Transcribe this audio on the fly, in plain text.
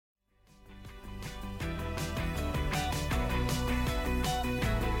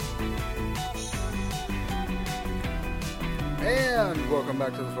And welcome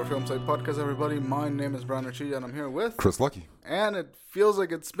back to the For Film Site podcast, everybody. My name is Brian Archilla, and I'm here with Chris Lucky. And it feels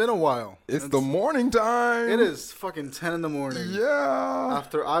like it's been a while. It's the morning time. It is fucking 10 in the morning. Yeah.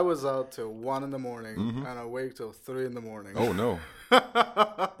 After I was out till 1 in the morning and awake till 3 in the morning. Oh no.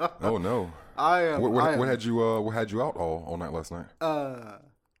 Oh no. I am. What had you out all night last night?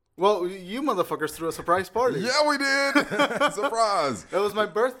 Well, you motherfuckers threw a surprise party. Yeah, we did. Surprise. It was my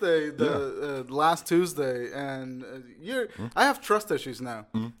birthday last Tuesday, and I have trust issues now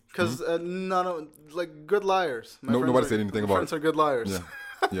because none of good liars. Nobody said anything about it. Friends are good liars. Yeah.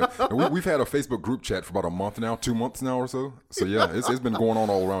 Yeah, we've had a Facebook group chat for about a month now, 2 months now or so. So yeah, it's been going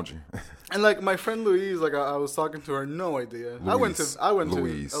on all around you. And my friend Louise, I was talking to her, no idea. I went to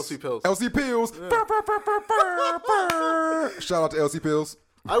LC Pills. LC Pills. Yeah. Shout out to LC Pills.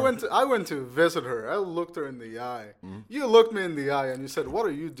 I went to visit her. I looked her in the eye. You looked me in the eye and you said, "What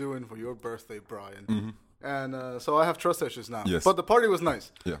are you doing for your birthday, Brian?" And so I have trust issues now. Yes. But the party was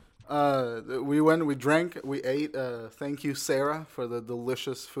nice. Yeah. We went, we drank, we ate. Thank you, Sarah, for the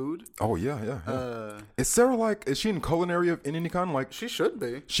delicious food. Oh yeah. Is Sarah is she in culinary in any kind? She should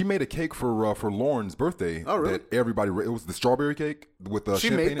be. She made a cake for Lauren's birthday. Oh really? That everybody. It was the strawberry cake with She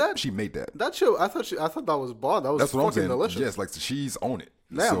champagne. made that. She made that. That show. I thought that was bought. That was That's what I'm saying. delicious. Yes, she's on it.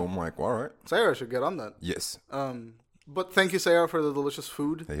 Damn. So I'm like, well, all right. Sarah should get on that. Yes. But thank you, Sarah, for the delicious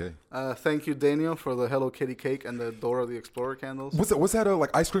food. Hey. Thank you, Daniel, for the Hello Kitty cake and the Dora the Explorer candles. Was that a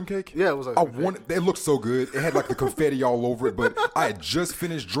ice cream cake? Yeah, it was ice cream cake. It looked so good. It had the confetti all over it, but I had just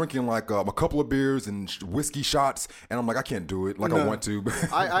finished drinking a couple of beers and whiskey shots, and I'm like, I can't do it I want to.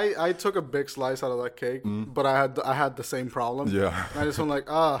 I took a big slice out of that cake, but I had the same problem. Yeah. And I just went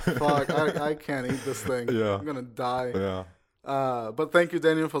fuck, I can't eat this thing. Yeah. I'm gonna die. Yeah. But thank you,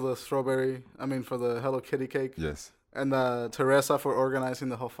 Daniel, for the for the Hello Kitty cake. Yes. And Teresa for organizing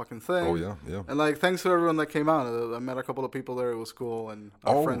the whole fucking thing. Oh, yeah. And thanks to everyone that came out. I met a couple of people there. It was cool, and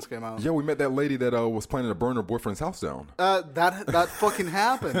our friends came out. Yeah, we met that lady that was planning to burn her boyfriend's house down. That fucking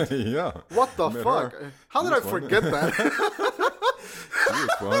happened. Yeah. What the fuck? Her. How did I forget that? She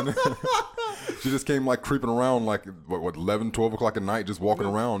was fun. She just came creeping around 11, 12 o'clock at night, just walking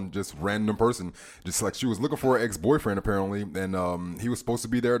around, just random person. Just she was looking for her ex-boyfriend apparently, and he was supposed to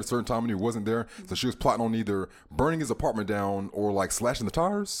be there at a certain time and he wasn't there. So she was plotting on either burning his apartment down or slashing the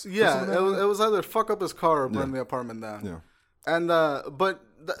tires. Yeah, it was either fuck up his car or burn the apartment down. Yeah. And but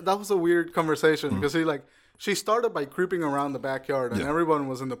that was a weird conversation because she started by creeping around the backyard and everyone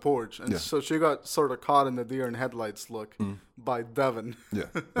was in the porch, and so she got sort of caught in the deer in headlights look by Devin. Yeah.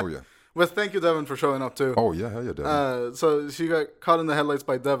 Oh yeah. Well, thank you, Devin, for showing up too. Oh yeah, hell yeah, Devin. So she got caught in the headlights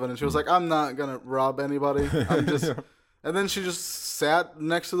by Devin, and she was like, "I'm not gonna rob anybody. I'm just." And then she just sat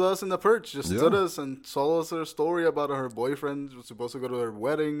next to us in the perch, just stood us and told us her story about her boyfriend was supposed to go to her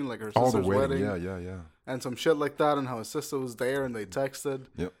wedding, her sister's wedding. Yeah. And some shit like that, and how his sister was there, and they texted.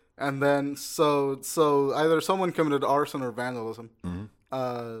 Yep. And then so either someone committed arson or vandalism.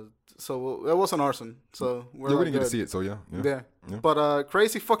 So it wasn't arson. So we didn't get to see it. So yeah. But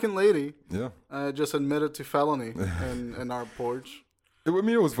crazy fucking lady. Yeah. Just admitted to felony in our porch. It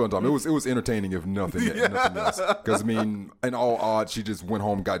was a fun time. It was entertaining, if nothing else. Because in all odds, she just went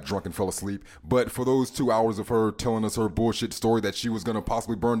home, got drunk, and fell asleep. But for those 2 hours of her telling us her bullshit story that she was gonna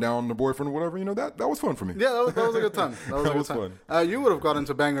possibly burn down her boyfriend or whatever, that was fun for me. Yeah, that was a good time. That was fun. You would have gotten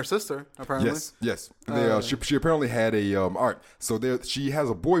to bang her sister, apparently. Yes. She apparently had a all right. So she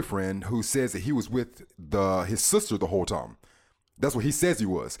has a boyfriend who says that he was with his sister the whole time. That's what he says he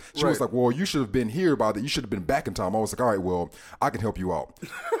was. She was like, well, you should have been here by that. You should have been back in time. I was like, all right, well, I can help you out.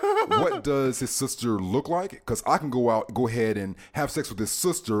 What does his sister look like? Because I can go ahead and have sex with his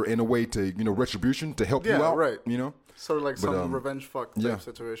sister in a way to, retribution to help you out. Right. Sort of some revenge fuck type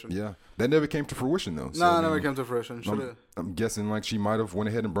situation. Yeah. That never came to fruition, though. No, never came to fruition. I'm guessing she might have went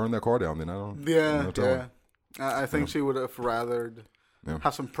ahead and burned that car down then. I don't Yeah. I think she would have rathered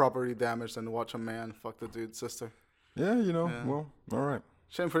have some property damage than watch a man fuck the dude's sister. Yeah, well, all right.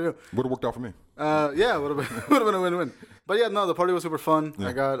 Shame for you. Would have worked out for me. Yeah, would have been a win-win. But yeah, no, the party was super fun. Yeah.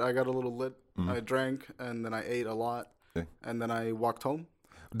 I got a little lit. I drank, and then I ate a lot, and then I walked home.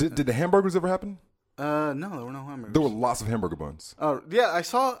 Did the hamburgers ever happen? No, there were no hamburgers. There were lots of hamburger buns. Oh, yeah, I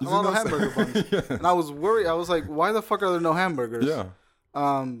saw a lot of hamburger buns, and I was worried. I was like, why the fuck are there no hamburgers? Yeah.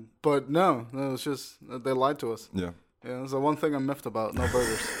 But no, it was just they lied to us. Yeah. Yeah, it's the one thing I'm miffed about. No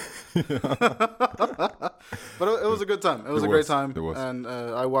burgers. But it was a good time. It was a great time. It was. And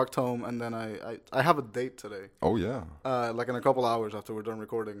I walked home, and then I have a date today. Oh, yeah. In a couple hours after we're done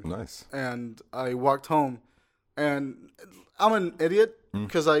recording. Nice. And I walked home, and I'm an idiot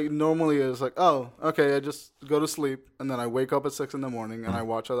because I normally is like, oh, okay, I just go to sleep, and then I wake up at 6 a.m. and I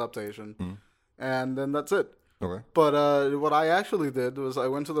watch adaptation, and then that's it. Okay. But what I actually did was I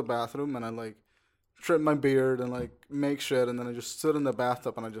went to the bathroom and I like trim my beard and like make shit, and then I just stood in the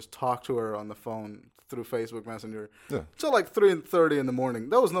bathtub and I just talked to her on the phone through Facebook Messenger. Yeah. Till like 3:30 in the morning.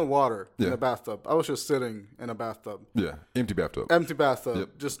 There was no water in the bathtub. I was just sitting in a bathtub. Yeah. Empty bathtub. Empty bathtub.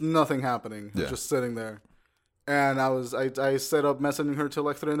 Yep. Just nothing happening. Yeah. Just sitting there. And I stayed up messaging her till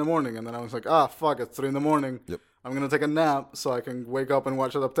like 3 in the morning, and then I was like, fuck, it's 3 in the morning. Yep. I'm gonna take a nap so I can wake up and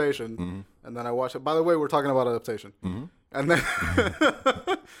watch Adaptation. Mm-hmm. And then I watch it. By the way, we're talking about Adaptation. Mm-hmm. And then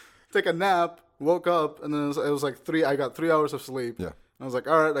take a nap, woke up, and then it was like 3. I got 3 hours of sleep. Yeah. And I was like,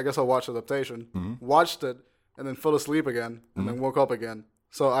 all right, I guess I'll watch Adaptation. Mm-hmm. Watched it, and then fell asleep again, and then woke up again.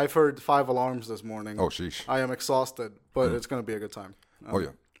 So I've heard 5 alarms this morning. Oh, sheesh. I am exhausted, but it's gonna be a good time. Oh yeah.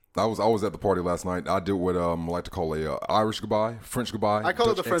 I was at the party last night. I did what I like to call a Irish goodbye, French goodbye. I call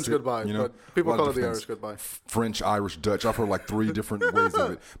it Dutch the French exit, goodbye, but people call it the Irish goodbye. French, Irish, Dutch. I've heard like 3 different ways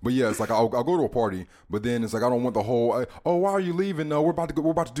of it. But yeah, it's like I'll go to a party, but then it's like I don't want the whole why are you leaving? No, we're about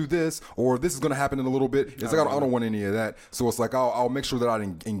to do this, or this is going to happen in a little bit. It's like I don't want any of that. So it's like I'll make sure that I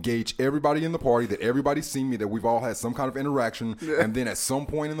engage everybody in the party, that everybody's seen me, that we've all had some kind of interaction, and then at some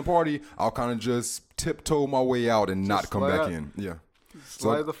point in the party, I'll kind of just tiptoe my way out and not come back in. Yeah.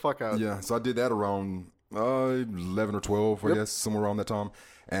 Slide the fuck out. Yeah, so I did that around 11 or 12, I guess, somewhere around that time,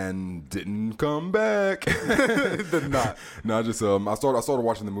 and didn't come back. Did not. No, I just I started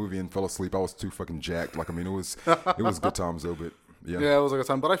watching the movie and fell asleep. I was too fucking jacked. Like, I mean, it was good times though, but yeah. Yeah, it was a good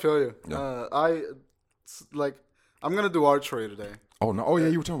time, but I feel you. Yeah. I'm gonna do archery today. Oh no! Oh yeah,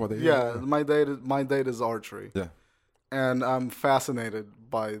 you were talking about that. Yeah, my date is archery. Yeah. And I'm fascinated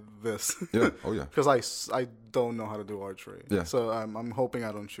by this. Yeah. Oh yeah. Because I don't know how to do archery. Yeah. So I'm hoping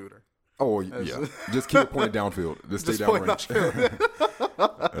I don't shoot her. Oh yeah. Just keep it pointed downfield. Just stay downrange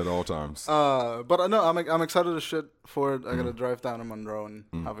at all times. But no, I'm excited as shit for it. I gotta drive down to Monroe and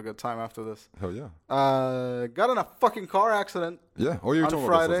have a good time after this. Hell yeah. Got in a fucking car accident. Yeah. Oh, you were on talking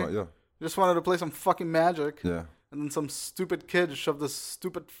Friday. about this last night. Yeah. Just wanted to play some fucking Magic. Yeah. And then some stupid kid shoved this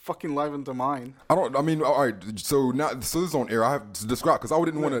stupid fucking life into mine. All right. So this is on air. I have to describe because I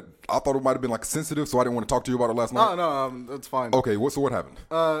didn't want to. I thought it might have been like sensitive, so I didn't want to talk to you about it last night. No, it's fine. Okay, so what happened?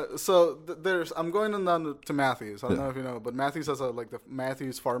 I'm going down to Matthews. I don't know if you know, but Matthews has the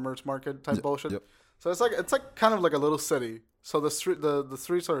Matthews Farmers Market type bullshit. Yep. So it's like kind of like a little city. So the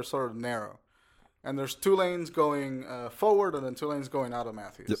streets are sort of narrow, and there's 2 lanes going forward and then 2 lanes going out of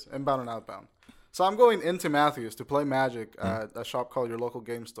Matthews, inbound and outbound. So I'm going into Matthews to play Magic at a shop called Your Local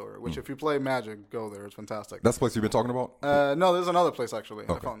Game Store, which if you play Magic, go there. It's fantastic. That's the place you've been talking about? No, there's another place actually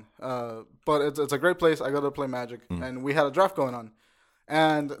on the phone. But it's a great place. I go to play Magic, and we had a draft going on.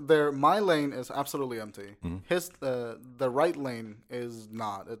 And my lane is absolutely empty. The right lane is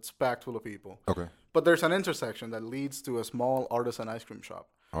not. It's packed full of people. Okay. But there's an intersection that leads to a small artisan ice cream shop.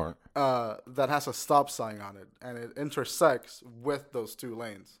 All right. That has a stop sign on it, and it intersects with those 2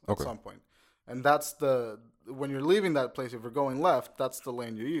 lanes at some point. And that's when you're leaving that place, if you're going left, that's the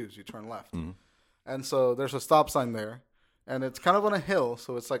lane you use. You turn left. Mm-hmm. And so there's a stop sign there, and it's kind of on a hill,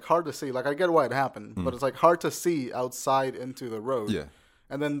 so it's like hard to see. Like I get why it happened, but it's like hard to see outside into the road. Yeah.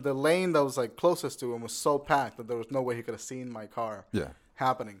 And then the lane that was like closest to him was so packed that there was no way he could have seen my car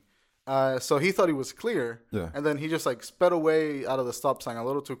happening. So he thought he was clear. Yeah. And then he just like sped away out of the stop sign a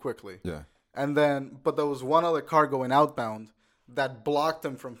little too quickly. Yeah. And then, but there was one other car going outbound that blocked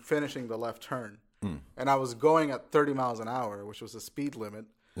him from finishing the left turn. And I was going at 30 miles an hour, which was the speed limit.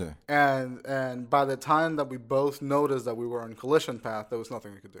 Yeah. And by the time that we both noticed that we were on collision path, there was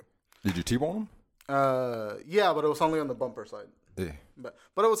nothing we could do. Did you T-bone him? Yeah, but it was only on the bumper side. Yeah. But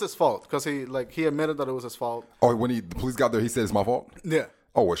it was his fault because he admitted that it was his fault. Oh, when the police got there, he said it's my fault? Yeah.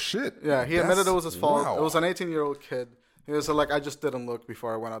 Oh, well, shit. Yeah, he admitted it was his fault. Wow. It was an 18-year-old kid. He was like, I just didn't look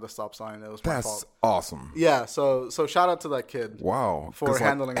before I went out the stop sign. It was my fault. That's awesome. Yeah, so shout out to that kid. Wow. For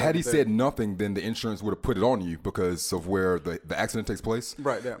handling it. Had he said nothing, then the insurance would have put it on you because of where the accident takes place.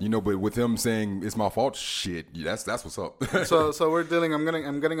 Right, yeah. But with him saying it's my fault, shit, that's what's up. so we're dealing. I'm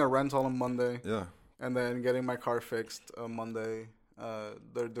getting a rental on Monday. Yeah. And then getting my car fixed on Monday.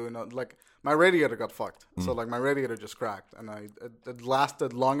 They're doing my radiator got fucked. So my radiator just cracked, and it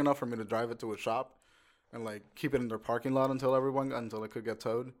lasted long enough for me to drive it to a shop and keep it in their parking lot until it could get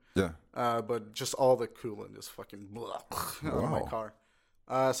towed. Yeah. But just all the coolant just fucking out of my car.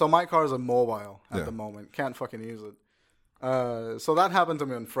 So my car is immobile at the moment. Can't fucking use it. So that happened to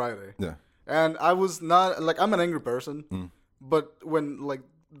me on Friday. Yeah. And I was not I'm an angry person, but when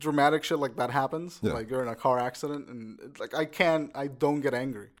dramatic shit like that happens, you're in a car accident, and I don't get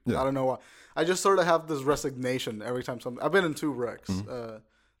angry. I don't know why. I just sort of have this resignation every time I've been in 2 wrecks,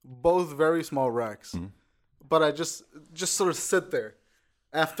 both very small wrecks, but I just sort of sit there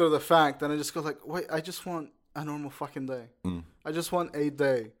after the fact, and I just go wait, I just want a normal fucking day. I just want a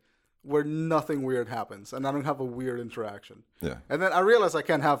day where nothing weird happens and I don't have a weird interaction. Yeah. And then I realize I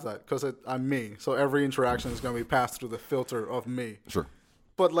can't have that because I'm me. So every interaction is going to be passed through the filter of me. Sure.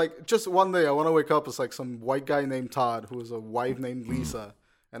 But like just one day I want to wake up as like some white guy named Todd who has a wife named Lisa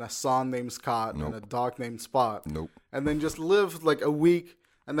and a son named Scott and a dog named Spot. Nope. And then just live like a week.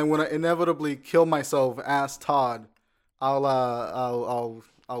 And then when I inevitably kill myself as Todd, I'll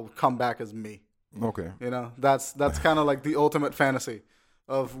come back as me. Okay. You know, that's kind of like the ultimate fantasy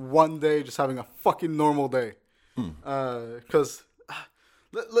of one day just having a fucking normal day. Because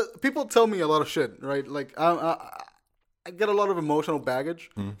people tell me a lot of shit, right? Like I get a lot of emotional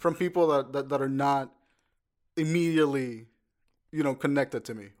baggage from people that are not immediately, you know, connected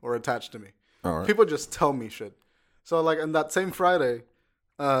to me or attached to me. All right. People just tell me shit. So like on that same Friday,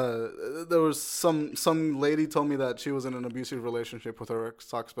 there was some lady told me that she was in an abusive relationship with her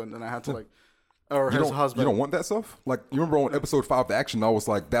ex-husband, and I had to like. Or his husband. You don't want that stuff? Like, you remember on episode 5 of The Action, I was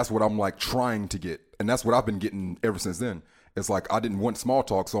like, that's what I'm like trying to get. And that's what I've been getting ever since then. It's like, I didn't want small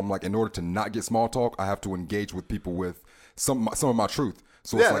talk. So I'm like, in order to not get small talk, I have to engage with people with some of my truth.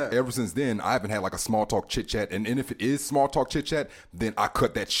 So it's like, ever since then, I haven't had like a small talk chit chat. And if it is small talk chit chat, then I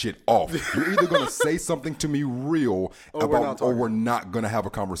cut that shit off. You're either going to say something to me real or we're not going to have a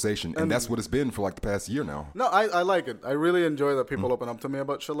conversation. And that's what it's been for like the past year now. No, I like it. I really enjoy that people open up to me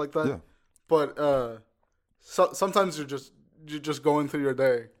about shit like that. Yeah. But sometimes you're just going through your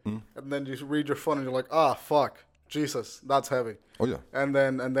day, and then you read your phone and you're like, fuck, Jesus, that's heavy. Oh yeah. And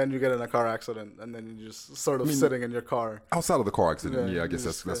then you get in a car accident, and then you're just sort of sitting in your car. Outside of the car accident, I guess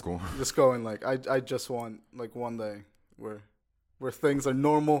that's cool. Just going like, I just want like one day where things are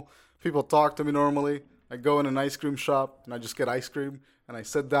normal. People talk to me normally. I go in an ice cream shop and I just get ice cream and I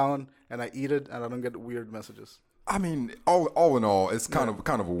sit down and I eat it and I don't get weird messages. I mean, all in all, it's kind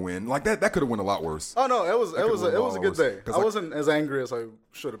of a win. Like that could have went a lot worse. Oh no, it was a good day. I wasn't as angry as I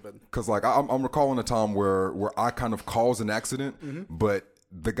should have been. Because like I'm recalling a time where I kind of caused an accident, but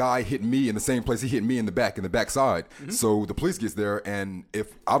the guy hit me in the same place he hit me in the backside. So the police gets there, and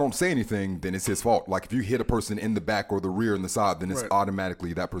if I don't say anything, then it's his fault. Like if you hit a person in the back or the rear and the side, then it's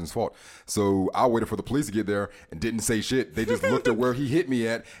automatically that person's fault. So I waited for the police to get there and didn't say shit. They just looked at where he hit me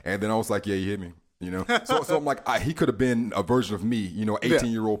at, and then I was like, yeah, he hit me. You know, so I'm like, he could have been a version of me, you know,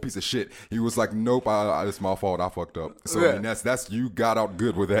 18-year-old piece of shit. He was like, nope, it's my fault. I fucked up. So I mean, that's you got out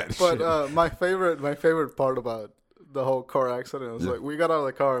good with that. But my favorite part about the whole car accident was like, we got out of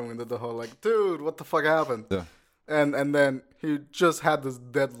the car and we did the whole like, dude, what the fuck happened? Yeah. And then he just had this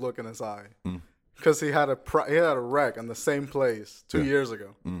dead look in his eye because he had a wreck in the same place 2 years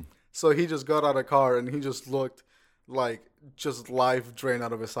ago. So he just got out of the car and he just looked like just life drained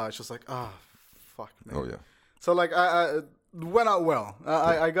out of his eyes, just like fuck, man. Oh yeah. So like I went out well.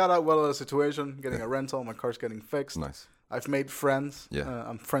 I got out well of the situation, getting a rental. My car's getting fixed. Nice. I've made friends. Yeah.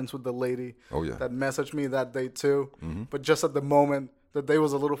 I'm friends with the lady. Oh yeah. That messaged me that day too. But just at the moment, the day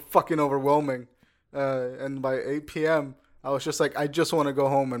was a little fucking overwhelming. And by 8 p.m., I was just like, I just want to go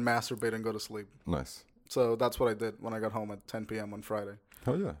home and masturbate and go to sleep. Nice. So that's what I did when I got home at 10 p.m. on Friday.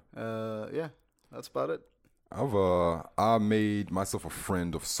 Oh yeah. Yeah. That's about it. I made myself a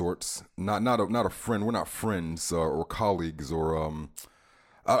friend of sorts. Not a friend. We're not friends or colleagues or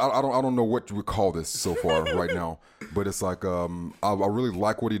I don't know what you would call this so far right now. But it's like I really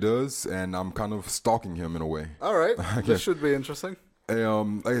like what he does, and I'm kind of stalking him in a way. All right, this should be interesting.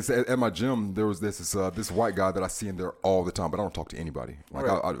 Like I said, at my gym, there was this white guy that I see in there all the time, but I don't talk to anybody. Like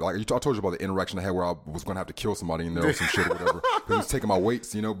I told you about the interaction I had where I was going to have to kill somebody in there or some shit or whatever because he was taking my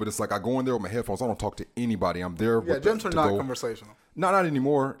weights, you know. But it's like I go in there with my headphones. I don't talk to anybody. I'm there. Yeah, gyms are not conversational. Not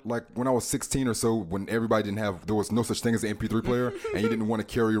anymore. Like when I was 16 or so, when everybody there was no such thing as an MP3 player, and you didn't want to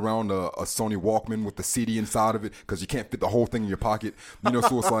carry around a Sony Walkman with the CD inside of it because you can't fit the whole thing in your pocket. You know,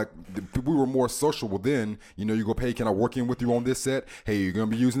 so it's like we were more sociable then. You know, you go, hey, can I work in with you on this set? Hey, you're gonna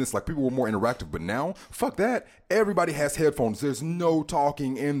be using this. Like people were more interactive. But now, fuck that. Everybody has headphones. There's no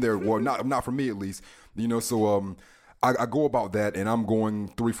talking in there. Well, not for me at least. You know, so I go about that, and I'm going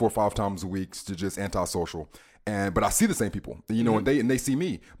 3, 4, 5 times a week to just antisocial. But I see the same people, you know, and they see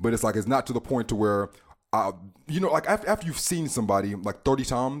me. But it's like it's not to the point to where, you know, like after you've seen somebody like 30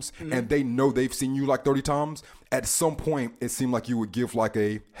 times and they know they've seen you like 30 times, at some point it seemed like you would give like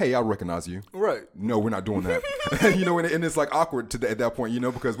hey, I recognize you. Right. No, we're not doing that. You know, and it's like awkward at that point, you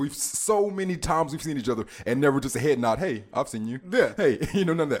know, because so many times we've seen each other and never just a head nod. Hey, I've seen you. Yeah. Hey, you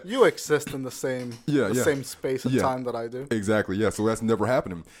know, none of that. You exist in the same same space and time that I do. Exactly. Yeah. So that's never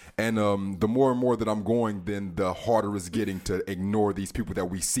happening. And the more and more that I'm going, then the harder it's getting to ignore these people that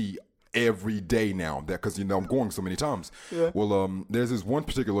we see every day now, that because I'm going so many times. Yeah. Well, there's this one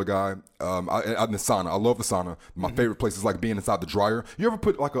particular guy in the sauna. I love the sauna. My favorite place is like being inside the dryer. You ever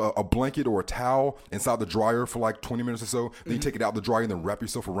put like a blanket or a towel inside the dryer for like 20 minutes or so, then you take it out the dryer and then wrap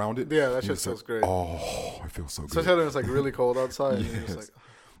yourself around it? Yeah, that shit feels great. Oh, it feels so good. Especially when it's like really cold outside. Yes. And you're just like,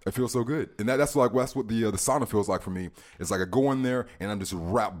 it feels so good, and that's what the sauna feels like for me. It's like I go in there and I'm just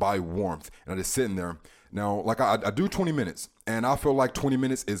wrapped by warmth, and I'm just sitting there. Now, like I do 20 minutes, and I feel like 20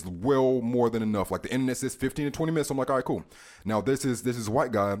 minutes is well more than enough. Like the internet says 15 to 20 minutes. So I'm like, all right, cool. Now this is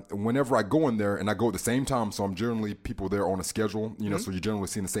white guy. Whenever I go in there, and I go at the same time, so I'm generally people there on a schedule. So you're generally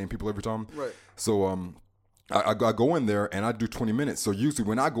seeing the same people every time. Right. So I go in there and I do 20 minutes. So usually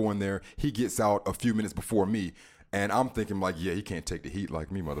when I go in there, he gets out a few minutes before me. And I'm thinking like, yeah, he can't take the heat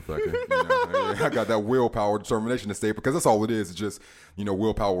like me, motherfucker. I got that willpower, determination to stay, because that's all it is. It's just,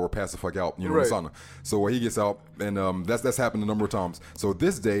 willpower or pass the fuck out, right. In the sauna. So he gets out, and that's happened a number of times. So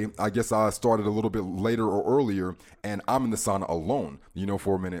this day, I guess I started a little bit later or earlier, and I'm in the sauna alone,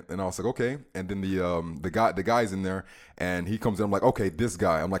 for a minute. And I was like, okay. And then the guy's in there, and he comes in. I'm like, okay, this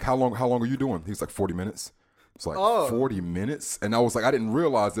guy. I'm like, how long are you doing? He's like 40 minutes. It's like 40 minutes. And I was like, I didn't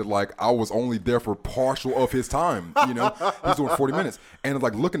realize that like I was only there for partial of his time. He's doing 40 minutes. And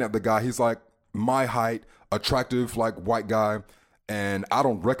like looking at the guy, he's like my height, attractive, like white guy. And I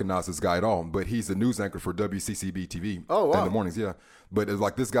don't recognize this guy at all, but he's the news anchor for WCCB TV. Oh, wow. In the mornings, yeah. But it's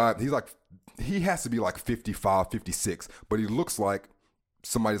like this guy, he has to be like 55, 56, but he looks like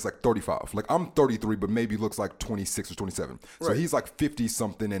somebody's like 35. Like I'm 33, but maybe looks like 26 or 27. Right. So he's like 50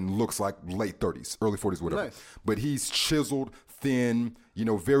 something and looks like late 30s, early 40s, whatever. Nice. But he's chiseled, thin,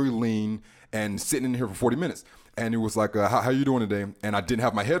 very lean, and sitting in here for 40 minutes. And it was like, how you doing today? And I didn't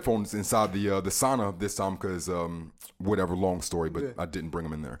have my headphones inside the sauna this time because whatever, long story, but yeah. I didn't bring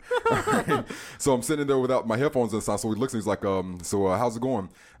them in there. So I'm sitting there without my headphones inside. So he looks and he's like, so how's it going?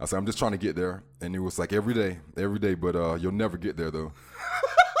 I said, I'm just trying to get there. And he was like, every day, but you'll never get there though.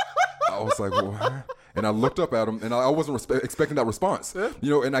 I was like, what? And I looked up at him, and I wasn't expecting that response.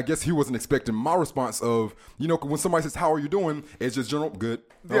 Yeah. And I guess he wasn't expecting my response of, when somebody says, how are you doing? It's just general, good.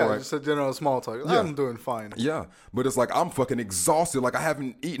 Yeah, right. Just a general small talk. Yeah. I'm doing fine. Yeah. But it's like, I'm fucking exhausted. Like, I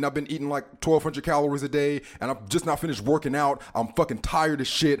haven't eaten. I've been eating like 1,200 calories a day, and I've just not finished working out. I'm fucking tired as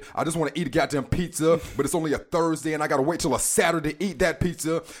shit. I just want to eat a goddamn pizza, but it's only a Thursday, and I got to wait till a Saturday to eat that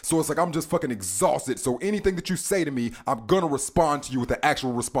pizza. So it's like, I'm just fucking exhausted. So anything that you say to me, I'm going to respond to you with the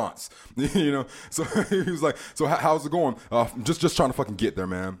actual response. So he was like, so how's it going? Just trying to fucking get there,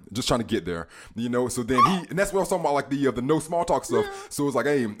 man. Just trying to get there. So then and that's what I was talking about, like the no small talk stuff. Yeah. So it's like,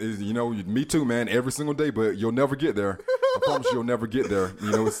 hey, me too, man, every single day, but you'll never get there. I promise you'll never get there.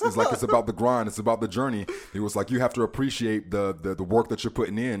 It's like, it's about the grind. It's about the journey. It was like, you have to appreciate the work that you're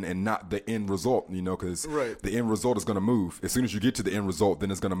putting in and not the end result, because right. The end result is going to move. As soon as you get to the end result,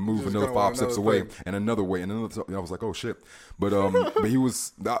 then it's going to move another 5 steps away and another way and another. I was like, oh shit. But but he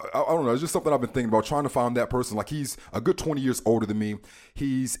was, I don't know. It's just something I've been thinking about, trying to find that person. Like, he's a good 20 years older than me.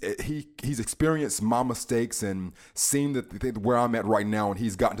 He's experienced my mistakes and seen where I'm at right now, and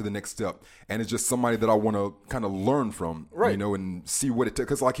he's gotten to the next step. And it's just somebody that I want to kind of learn from, right. And see what it takes.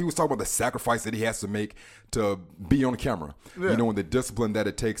 Because like he was talking about the sacrifice that he has to make to be on camera, yeah. And the discipline that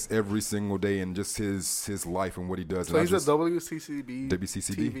it takes every single day, and just his life and what he does. So and he's a WCCB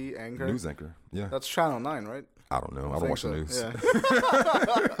TV anchor? News anchor, yeah. That's Channel 9, right? I don't know. I don't watch the news. Yeah.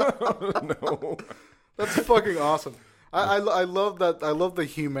 No. That's fucking awesome. I love that. I love the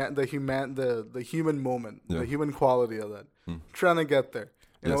human moment, yeah. The human quality of that. Trying to get there.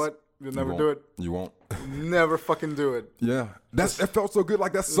 You know what? You'll never do it. You won't. Never fucking do it. Yeah. That felt so good.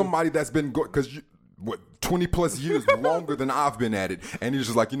 Like, that's somebody that's been good, because 20 plus years longer than I've been at it. And he's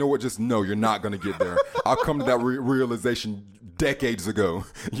just like, you know what? Just no, you're not going to get there. I'll come to that realization decades ago.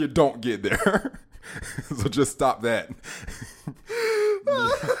 You don't get there. So just stop that.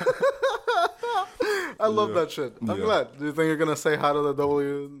 I love that shit. I'm glad. Do you think you're going to say hi to the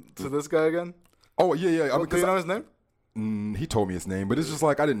W to this guy again? Oh, yeah. Do you know his name? He told me his name, but it's just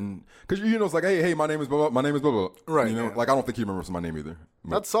like I didn't, because it's like, hey, my name is blah, blah, my name is blah, blah. Right. Like, I don't think he remembers my name either.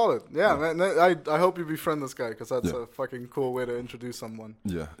 But, that's solid. Yeah, man. I hope you befriend this guy, because that's a fucking cool way to introduce someone.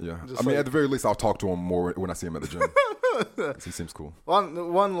 Yeah. I mean, at the very least, I'll talk to him more when I see him at the gym. He seems cool.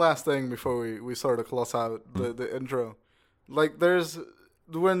 One last thing before we sort of close out the intro. Like,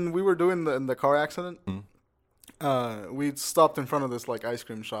 when we were doing the car accident, we stopped in front of this like ice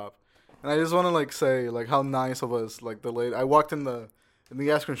cream shop. And I just want to like say like how nice of us, like the lady. I walked in the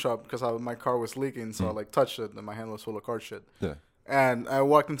ice cream shop because my car was leaking, so I like touched it and my hand was full of car shit. Yeah. And I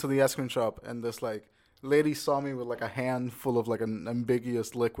walked into the ice cream shop, and this like lady saw me with like a hand full of like an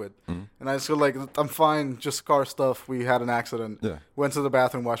ambiguous liquid, and I just feel like I'm fine, just car stuff. We had an accident. Yeah. Went to the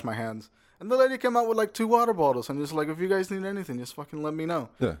bathroom, washed my hands, and the lady came out with like 2 water bottles and just like, if you guys need anything, just fucking let me know.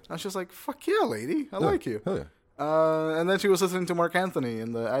 Yeah. I was just like, fuck yeah, lady, I like you. Hell yeah. And then she was listening to Mark Anthony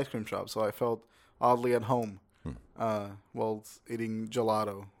in the ice cream shop, so I felt oddly at home while eating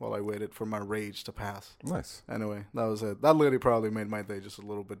gelato while I waited for my rage to pass. Nice. Anyway, that was it. That lady probably made my day just a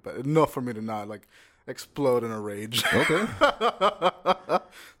little bit better. Enough for me to not like explode in a rage. Okay.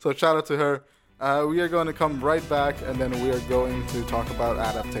 So shout out to her. We are going to come right back, and then we are going to talk about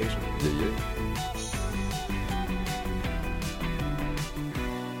adaptation.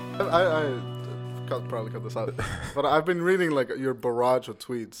 I probably cut this out, but I've been reading like your barrage of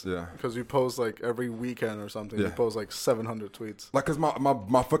tweets. Yeah. Because you post like every weekend or something. Yeah. You post like 700 tweets. Like, cause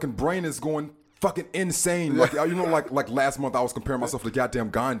my fucking brain is going fucking insane. Like, you know, like last month I was comparing myself to goddamn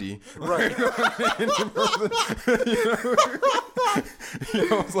Gandhi. Right. You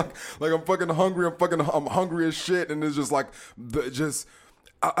know, it's like I'm fucking hungry. I'm hungry as shit, and it's just like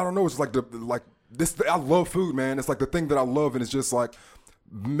I don't know. It's like I love food, man. It's like the thing that I love, and it's just like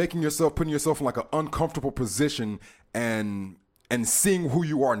putting yourself in like an uncomfortable position and seeing who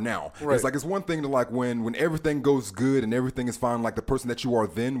you are now. Right. It's like, it's one thing to like when everything goes good and everything is fine, like the person that you are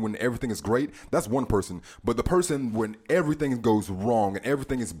then when everything is great, that's one person. But the person when everything goes wrong and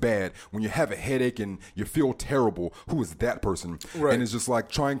everything is bad, when you have a headache and you feel terrible, who is that person? Right. And it's just like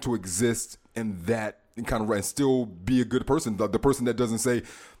trying to exist in that and kind of and still be a good person. The person that doesn't say,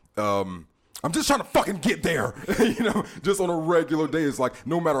 I'm just trying to fucking get there, you know, just on a regular day. It's like,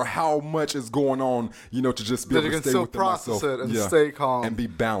 no matter how much is going on, you know, to just be able to stay within myself. It and stay calm. And be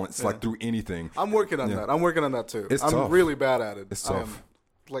balanced, like through anything. I'm working on that. I'm working on that too. It's I'm tough. really bad at it. It's tough.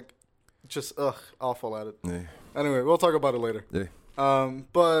 Like, just, awful at it. Yeah. Anyway, we'll talk about it later. Yeah.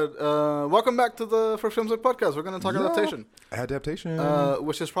 But welcome back to the First Films Week podcast. We're going to talk adaptation. Adaptation.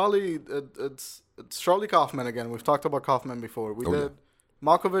 Which is probably, it's Charlie Kaufman again. We've talked about Kaufman before. We did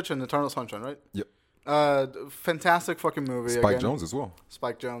Malkovich and Eternal Sunshine, right? Yep. Fantastic fucking movie. Spike Jonze as well.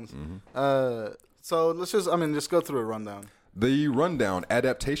 Spike Jonze. So let's just go through a rundown. The rundown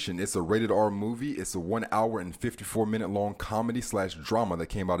adaptation. It's a rated R movie. It's a 1 hour and 54-minute long comedy / drama that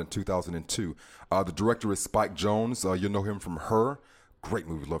came out in 2002. The director is Spike Jonze. You'll know him from Her. Great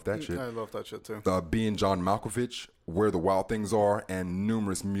movie. Love that shit. I love that shit too. Being John Malkovich, Where the Wild Things Are, and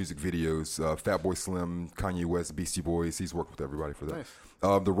numerous music videos. Fatboy Slim, Kanye West, Beastie Boys. He's worked with everybody for that. Nice.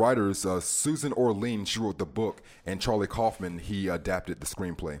 The writers, Susan Orlean, she wrote the book, and Charlie Kaufman, he adapted the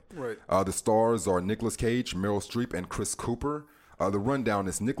screenplay. Right. The stars are Nicolas Cage, Meryl Streep, and Chris Cooper. The rundown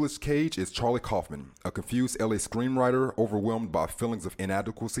is Nicolas Cage is Charlie Kaufman, a confused LA screenwriter overwhelmed by feelings of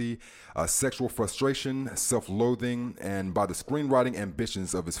inadequacy, sexual frustration, self-loathing, and by the screenwriting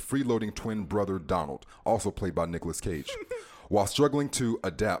ambitions of his freeloading twin brother Donald, also played by Nicolas Cage. While struggling to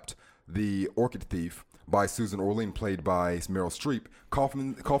adapt The Orchid Thief by Susan Orlean, played by Meryl Streep,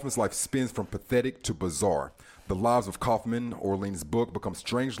 Kaufman's life spins from pathetic to bizarre. The lives of Kaufman, Orlean's book, become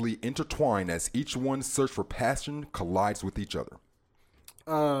strangely intertwined as each one's search for passion collides with each other.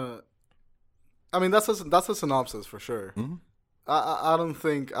 I mean that's a synopsis for sure. Mm-hmm. I don't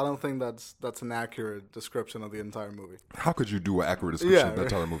think that's an accurate description of the entire movie. How could you do an accurate description of the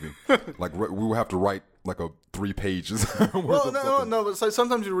entire movie? Like we will have to write like a 3 pages. Well, no. But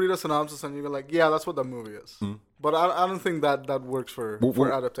sometimes you read a synopsis and you're like, yeah, that's what that movie is. Mm-hmm. But I don't think that works for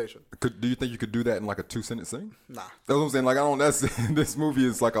adaptation. Do you think you could do that in like a 2-sentence thing? Nah. That's what I'm saying. Like this movie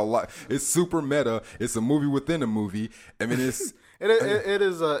is like a lot. It's super meta. It's a movie within a movie. I mean, it's it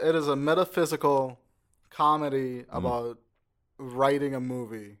is a metaphysical comedy about writing a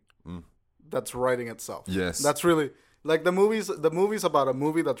movie that's writing itself. Yes. That's really like the movie's about a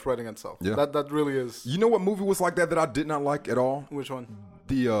movie that's writing itself. Yeah. That really is. You know what movie was like that I did not like at all? Which one?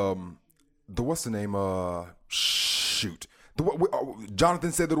 The what's the name? Shoot.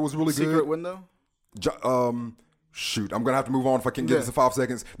 Jonathan said that it was really good. Secret Window? Shoot. I'm going to have to move on if I can get this in 5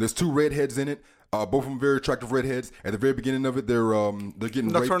 seconds. There's 2 redheads in it. Both of them very attractive redheads. At the very beginning of it, they're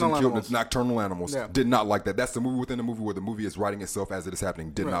getting Nocturnal raped and Animals. killed. Nocturnal Animals. Yeah. Did not like that. That's the movie within the movie where the movie is writing itself as it is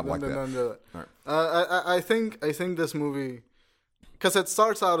happening. Did not like that. Right. I think this movie, because it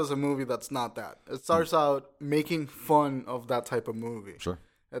starts out as a movie that's not that. It starts out making fun of that type of movie. Sure.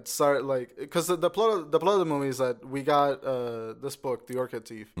 It started like because the plot of the movie is that we got this book, The Orchid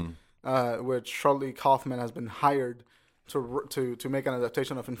Thief, which Charlie Kaufman has been hired to make an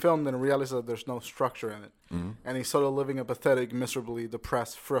adaptation of in film, then realizes that there's no structure in it, and he's sort of living a pathetic, miserably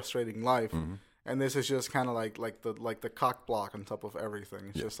depressed, frustrating life, and this is just kind of like the cock block on top of everything.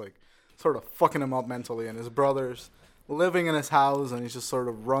 It's just like sort of fucking him up mentally, and his brother's living in his house, and he's just sort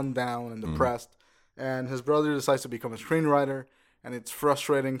of run down and depressed, and his brother decides to become a screenwriter, and it's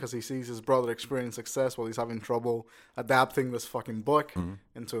frustrating because he sees his brother experience success while he's having trouble adapting this fucking book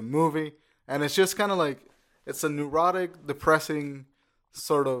into a movie. And it's just kind of like, it's a neurotic, depressing,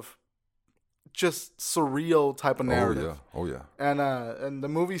 sort of just surreal type of narrative. Oh yeah. And the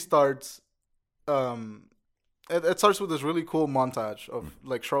movie starts, it starts with this really cool montage of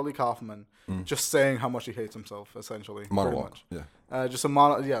like Charlie Kaufman just saying how much he hates himself, essentially. Monologue. Yeah. Just a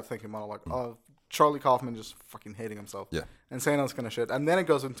monologue. Yeah, thank you, monologue. Charlie Kaufman just fucking hating himself. Yeah. And saying all this kind of shit. And then it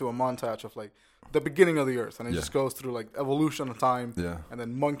goes into a montage of like the beginning of the Earth, and it just goes through like evolution of time. Yeah. And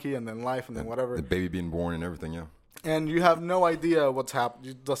then monkey, and then life, and then whatever. The baby being born and everything. Yeah. And you have no idea what's happened.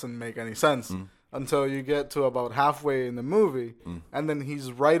 It doesn't make any sense until you get to about halfway in the movie, and then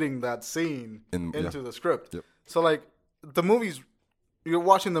he's writing that scene into the script. Yep. So like the movie's, you're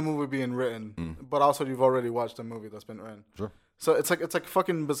watching the movie being written, but also you've already watched the movie that's been written. Sure. So it's like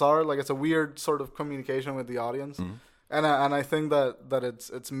fucking bizarre. Like it's a weird sort of communication with the audience, and I think that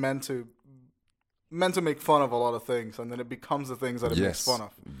it's meant to make fun of a lot of things, and then it becomes the things that it makes fun of.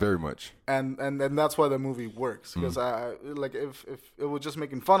 Very much. And that's why the movie works, because I like if it was just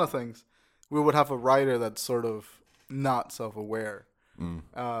making fun of things, we would have a writer that's sort of not self-aware.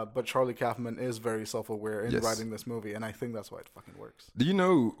 But Charlie Kaufman is very self-aware in writing this movie, and I think that's why it fucking works. Do you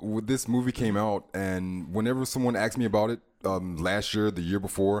know when this movie came out, and whenever someone asked me about it, last year, the year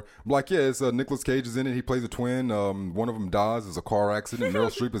before, I'm like, yeah, it's Nicolas Cage is in it. He plays a twin. One of them dies. There's a car accident.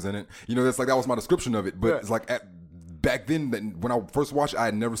 Meryl Streep is in it. You know, that's like, that was my description of it. But it's like back then, when I first watched it, I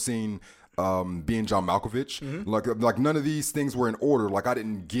had never seen being John Malkovich. Like none of these things were in order. Like I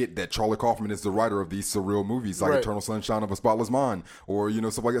didn't get that Charlie Kaufman is the writer of these surreal movies, like Eternal Sunshine of a Spotless Mind, or you know,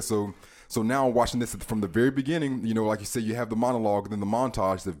 stuff like that. So now watching this from the very beginning, you know, like you say, you have the monologue, then the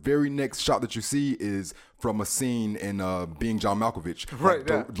montage. The very next shot that you see is from a scene in Being John Malkovich,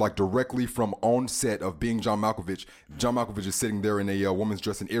 like directly from on set of Being John Malkovich. John Malkovich is sitting there in a woman's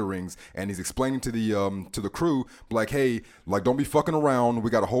dress and earrings, and he's explaining to the crew, like, hey, like don't be fucking around.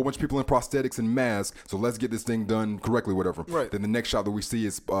 We got a whole bunch of people in prosthetics and masks, so let's get this thing done correctly, whatever. Then the next shot that we see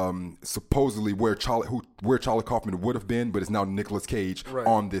is supposedly where Charlie Kaufman would have been, but it's now Nicolas Cage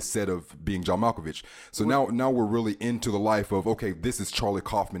on this set of Being John Malkovich. So now we're really into the life of, okay, this is Charlie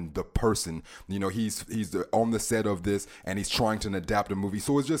Kaufman, the person. You know, he's on the set of this, and he's trying to adapt a movie.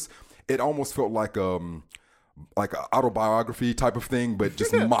 So it almost felt like an autobiography type of thing, but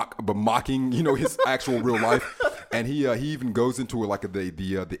just mocking, you know, his actual real life. And he even goes into it like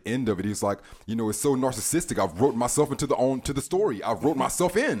the end of it. He's like, you know, it's so narcissistic. I've wrote myself into the story. I wrote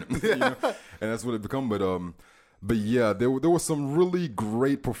myself in, you know? And that's what it become. But yeah, there were some really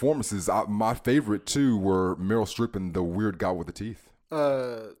great performances. My favorite too were Meryl Streep and the weird guy with the teeth.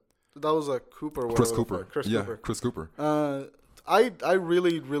 That was a Cooper. Chris Cooper. Cooper. Chris Cooper. I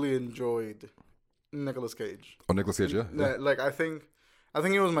really, really enjoyed Nicolas Cage. Oh, Nicolas Cage, yeah. Like I think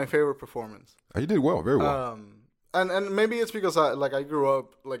it was my favorite performance. He did well, very well. And maybe it's because I grew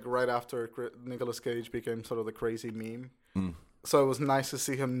up like right after Nicolas Cage became sort of the crazy meme. So it was nice to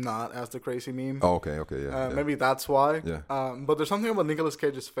see him not as the crazy meme. Oh, okay, yeah. Maybe that's why. Yeah. But there's something about Nicolas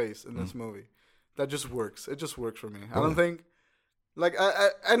Cage's face in this movie that just works. It just works for me. I don't think like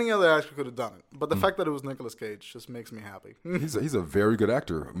any other actor could have done it, but the fact that it was Nicolas Cage just makes me happy. He's a very good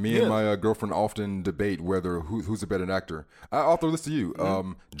actor. Me and my girlfriend often debate whether who's a better actor. I'll throw this to you: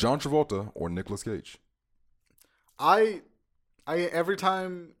 John Travolta or Nicolas Cage. I every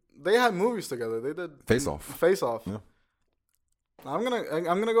time they had movies together, they did Face Off. Yeah. I'm gonna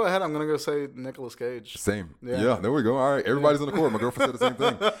go ahead. I'm gonna go say Nicolas Cage. Same. Yeah. There we go. All right. Everybody's on the court. My girlfriend said the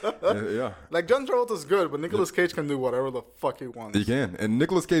same thing. Yeah. Like John Travolta's good, but Nicolas Cage can do whatever the fuck he wants. He can. And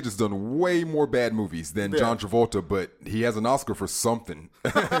Nicolas Cage has done way more bad movies than John Travolta, but he has an Oscar for something.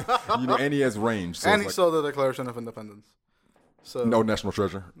 You know, and he has range. So and he saw the Declaration of Independence. So no National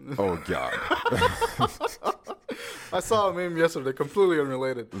Treasure. Oh God. I saw a meme yesterday, completely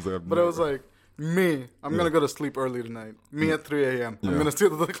unrelated, but it was like. I'm going to go to sleep early tonight. At 3 a.m. I'm going to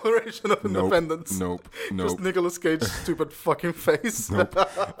steal the Declaration of Independence. Nope. Just Nicolas Cage's stupid fucking face. Nope.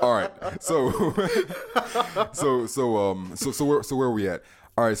 All right. So where are we at?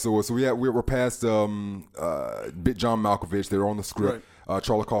 All right. So we're past John Malkovich. They're on the script. Right.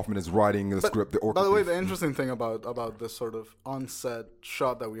 Charlie Kaufman is writing the script. By the way, the interesting thing about this sort of on-set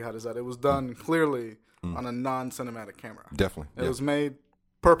shot that we had is that it was done clearly on a non-cinematic camera. Definitely. It was made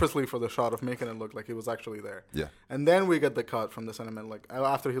purposely for the shot of making it look like he was actually there. Yeah. And then we get the cut from the cinematic. Like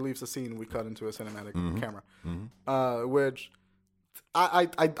after he leaves the scene, we cut into a cinematic camera, which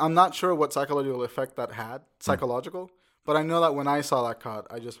I'm not sure what psychological effect that had, But I know that when I saw that cut,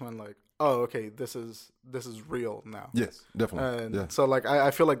 I just went like, oh, okay, this is real now. Yes, definitely. And yeah. so like I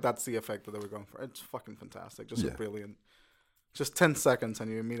feel like that's the effect that they were going for. It's fucking fantastic. Just brilliant. Just 10 seconds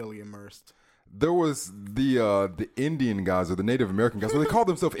and you're immediately immersed. There was the Indian guys or the Native American guys. Well, they call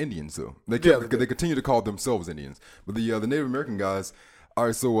themselves Indians, though. They continue to call themselves Indians. But the Native American guys. All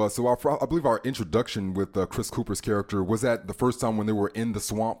right, so I believe our introduction with Chris Cooper's character was that the first time when they were in the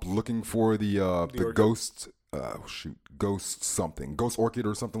swamp looking for the ghost. Ghost orchid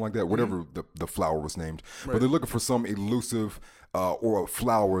or something like that, whatever the flower was named. Right. But they're looking for some elusive or a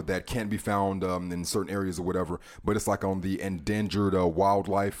flower that can't be found in certain areas or whatever. But it's like on the endangered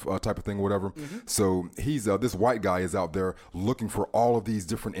wildlife type of thing or whatever. Mm-hmm. So he's this white guy is out there looking for all of these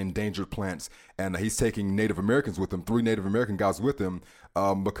different endangered plants, and he's taking Native Americans with him, 3 Native American guys with him,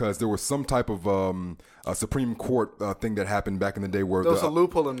 because there was some type of a Supreme Court thing that happened back in the day where there was a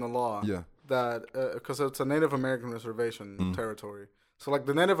loophole in the law. Yeah. That because it's a Native American reservation territory, so like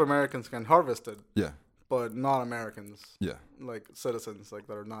the Native Americans can harvest it, but not Americans, like citizens like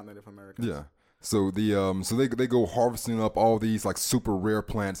that are not Native Americans. Yeah. So they go harvesting up all these like super rare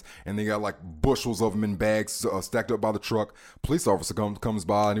plants, and they got like bushels of them in bags stacked up by the truck. Police officer comes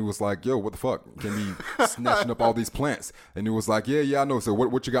by and he was like, "Yo, what the fuck? Can be snatching up all these plants?" And he was like, "Yeah, I know. So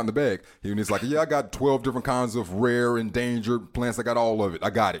what you got in the bag?" And he's like, "Yeah, I got 12 different kinds of rare endangered plants. I got all of it. I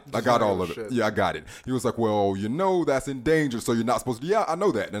got it. I got all of it. Yeah, I got it." He was like, "Well, that's endangered, so you're not supposed to." Yeah, I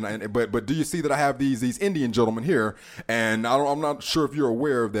know that. But do you see that I have these Indian gentlemen here? And I'm not sure if you're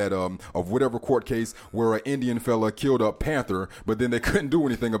aware of that of whatever court case where an Indian fella killed a panther, but then they couldn't do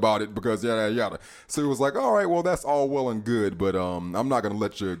anything about it because yada yada. So he was like, "All right, well that's all well and good, but I'm not gonna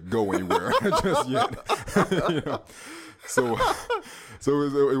let you go anywhere just yet." So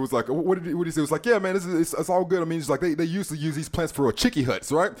it was like, what did he say? It was like, "Yeah, man, it's all good. I mean, it's like they used to use these plants for chickie huts,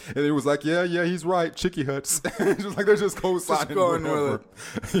 right?" And it was like, yeah, he's right, chickie huts. Just like they're just co-signing with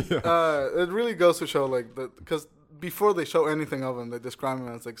it. It really goes to show like because before they show anything of him, they describe him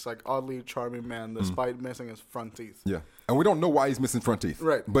as like oddly charming man, despite missing his front teeth. Yeah, and we don't know why he's missing front teeth.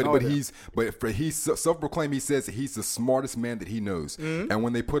 Right. But he's self-proclaimed. He says he's the smartest man that he knows. Mm-hmm. And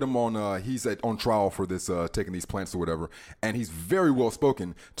when they put him on, he's on trial for this taking these plants or whatever, and he's very well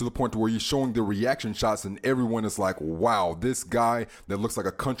spoken to the point to where he's showing the reaction shots, and everyone is like, "Wow, this guy that looks like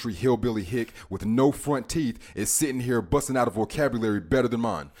a country hillbilly hick with no front teeth is sitting here busting out a vocabulary better than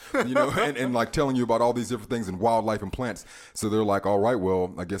mine," and like telling you about all these different things and wildlife and plants. So they're like, "All right,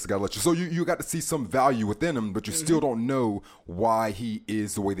 well, I guess I gotta let you." So you got to see some value within him, but you still don't know why he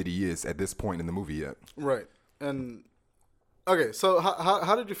is the way that he is at this point in the movie yet. Right. And okay, so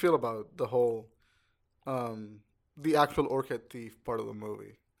how did you feel about the whole the actual orchid thief part of the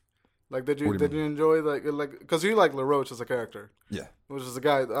movie? Like, did you enjoy like because you like LaRoche as a character? Yeah. Which is a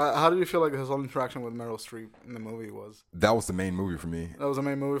guy. How did you feel like his whole interaction with Meryl Streep in the movie was? That was the main movie for me. That was the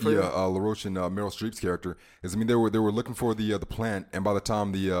main movie for you? Yeah, LaRoche and Meryl Streep's character. They were looking for the plant, and by the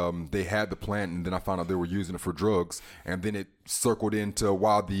time they had the plant, and then I found out they were using it for drugs, and then it circled into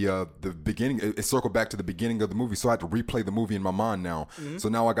the beginning. It circled back to the beginning of the movie, so I had to replay the movie in my mind now. Mm-hmm. So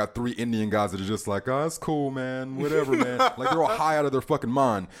now I got 3 Indian guys that are just like, "Oh, it's cool, man. Whatever, man." Like they're all high out of their fucking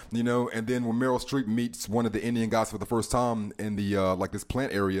mind, And then when Meryl Streep meets one of the Indian guys for the first time in the like this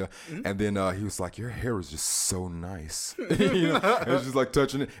plant area, and then he was like, "Your hair is just so nice," and it's just like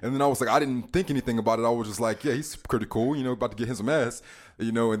touching it. And then I was like, I didn't think anything about it. I was just like, "Yeah, he's pretty cool, about to get him some ass."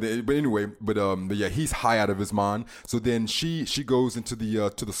 And then, but anyway, but yeah, he's high out of his mind. So then she goes into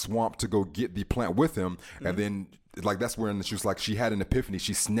the swamp to go get the plant with him, and then like that's when she was like, she had an epiphany.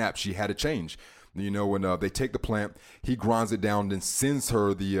 She snapped. She had a change. When they take the plant, he grinds it down and sends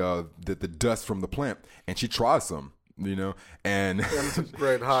her the dust from the plant, and she tries some. And it's a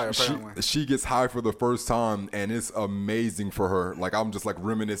great high. Apparently, she gets high for the first time, and it's amazing for her. Like I'm just like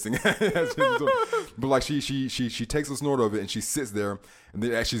reminiscing, but like she takes a snort of it, and she sits there, and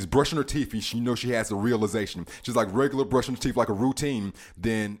then as she's brushing her teeth, she has a realization. She's like regular brushing her teeth, like a routine.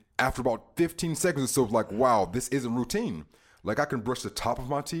 Then after about 15 seconds or so, like, wow, this isn't routine. Like I can brush the top of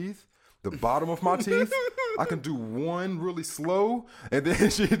my teeth, the bottom of my teeth. I can do one really slow, and then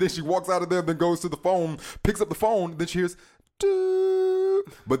she walks out of there, then goes to the phone, picks up the phone, then she hears, doo.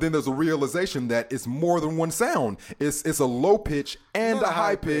 But then there's a realization that it's more than one sound. It's a low pitch and a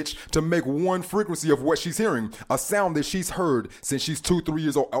high pitch to make one frequency of what she's hearing, a sound that she's heard since she's 2-3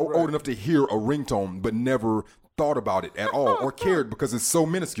 years old enough to hear a ringtone, but never thought about it at all or cared because it's so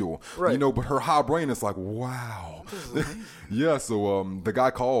minuscule, but her high brain is like, wow. Yeah, so the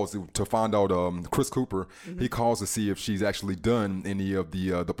guy calls to find out, Chris Cooper, he calls to see if she's actually done any of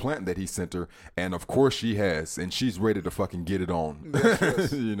the plant that he sent her, and of course she has, and she's ready to fucking get it on.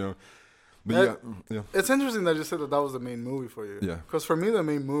 But yeah. It's interesting that you said that was the main movie for you. Yeah. Because for me, the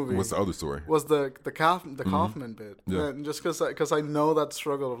main movie. What's the other story? Was the Kaufman bit. Yeah. And just because I know that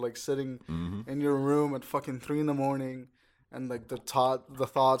struggle of like sitting in your room at fucking 3 a.m. and like the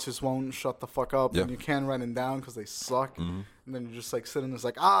thoughts just won't shut the fuck up, and you can't write them down because they suck, and then you just like sitting there, it's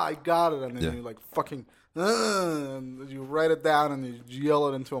like I got it, and then you like fucking and you write it down and you yell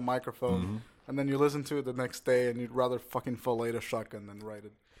it into a microphone, and then you listen to it the next day, and you'd rather fucking fillet a shotgun than write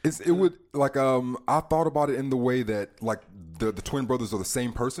it. It would like I thought about it in the way that like the twin brothers are the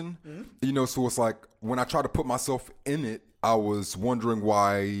same person, you know. So it's like when I try to put myself in it, I was wondering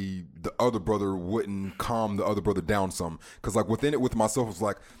why the other brother wouldn't calm the other brother down some. Because like within it with myself, it was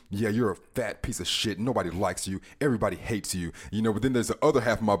like, yeah, you're a fat piece of shit. Nobody likes you. Everybody hates you. You know, but then there's the other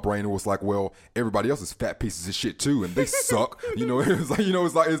half of my brain that was like, well, everybody else is fat pieces of shit too, and they suck. You know, it's like, you know,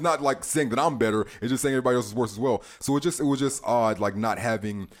 it's not like saying that I'm better. It's just saying everybody else is worse as well. So it was just odd, like not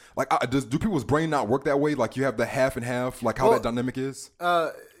having like do people's brain not work that way? Like you have the half and half, like how that dynamic is.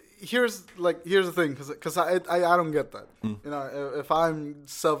 Here's the thing, because I don't get that. You know, if I'm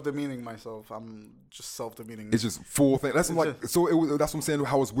self-demeaning myself, I'm just self-demeaning. It's just full thing. That's like that's what I'm saying.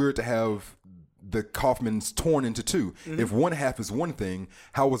 How it's weird to have the Kaufmans torn into two. If one half is one thing,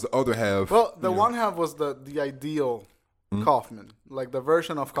 how was the other half? Well, the one half was the ideal Kaufman, like the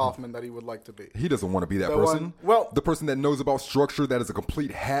version of Kaufman that he would like to be. He doesn't want to be that person. The person that knows about structure, that is a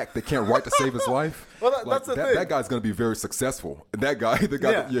complete hack that can't write to save his life. Well, that's the thing. That guy's going to be very successful. The guy,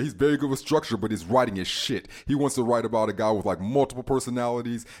 he's very good with structure, but his writing is shit. He wants to write about a guy with like multiple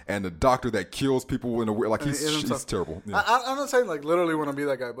personalities and a doctor that kills people in a way. Like he's terrible. Yeah. I'm not saying like literally want to be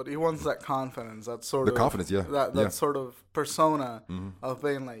that guy, but he wants that confidence, that sort of confidence, that sort of persona of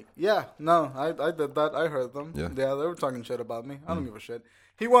being like, yeah, no, I did that. I heard them. Yeah, they were talking shit about me. I don't give a shit.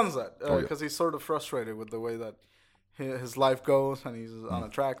 He wants that because he's sort of frustrated with the way that his life goes, and he's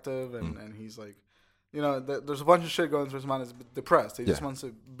unattractive, and he's like, you know, there's a bunch of shit going through his mind. He's depressed. He just wants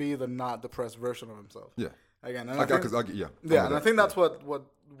to be the not depressed version of himself. Yeah. Again, and I think that's what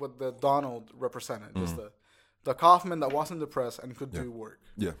the Donald represented. Just the Kaufman that wasn't depressed and could do work.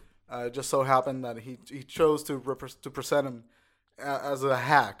 Yeah. It just so happened that he chose to present him as a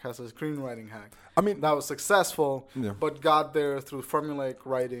hack, as a screenwriting hack. I mean, that was successful, but got there through formulaic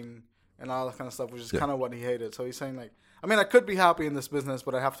writing and all that kind of stuff, which is kind of what he hated. So he's saying like, I mean, I could be happy in this business,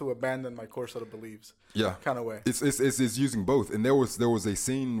 but I have to abandon my core set of beliefs. Yeah, kind of way. It's using both, and there was a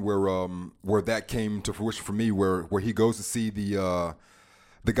scene where that came to fruition for me, where he goes to see the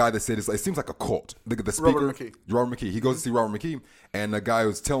guy that said it seems like a cult. The speaker, Robert McKee. He goes to see Robert McKee, and the guy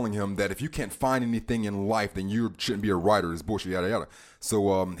was telling him that if you can't find anything in life, then you shouldn't be a writer. It's bullshit, yada yada.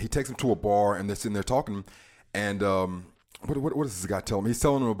 So he takes him to a bar, and they're sitting there talking. And what does this guy tell him? He's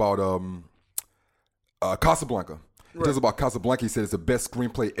telling him about Casablanca. He tells about Casablanca. He said it's the best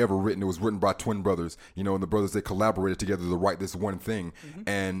screenplay ever written. It was written by twin brothers, you know, and the brothers, they collaborated together to write this one thing.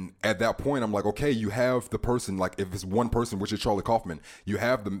 And at that point, I'm like, okay, you have the person, like if it's one person, which is Charlie Kaufman, you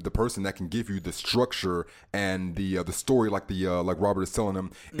have the person that can give you the structure and the story, like like Robert is telling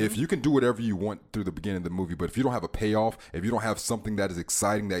him. If you can do whatever you want through the beginning of the movie, but if you don't have a payoff, if you don't have something that is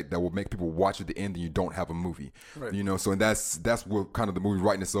exciting that will make people watch at the end, then you don't have a movie. Right. You know, so and that's what kind of the movie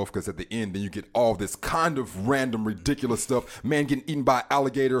writing itself, because at the end, then you get all this kind of random, ridiculous stuff. Man getting eaten by an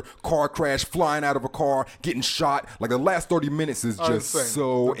alligator, car crash, flying out of a car, getting shot. Like the last 30 minutes is just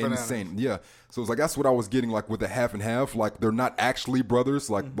so insane. Yeah. So it's like that's what I was getting like with the half and half. Like they're not actually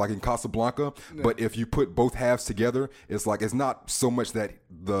brothers, like in Casablanca. Yeah. But if you put both halves together, it's like it's not so much that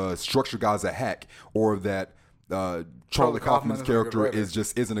the structure guy's a hack or that Charlie Kaufman's character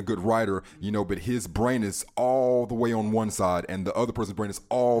isn't a good writer, you know, but his brain is all the way on one side and the other person's brain is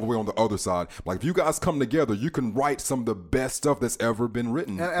all the way on the other side. Like if you guys come together, you can write some of the best stuff that's ever been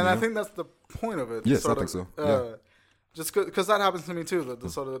written. And I think that's the point of it. Yes, I think so. Yeah. Just because that happens to me too, the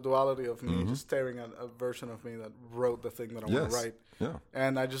sort of the duality of me just staring at a version of me that wrote the thing that I want to write. Yeah.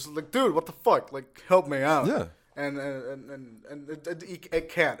 And I just like, dude, what the fuck? Like, help me out. Yeah. And it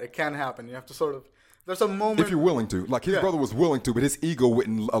can't happen. You have to sort of. There's a moment. If you're willing to. Like, his brother was willing to, but his ego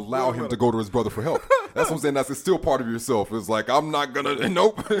wouldn't allow him to go to his brother for help. That's what I'm saying. That's still part of yourself. It's like, I'm not going to,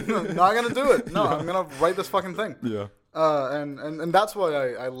 nope. Not going to do it. No, I'm going to write this fucking thing. Yeah. And that's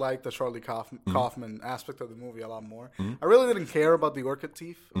why I like the Charlie Kaufman aspect of the movie a lot more. I really didn't care about the Orchid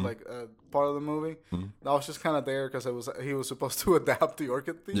Thief, like part of the movie. That was just kind of there because he was supposed to adapt the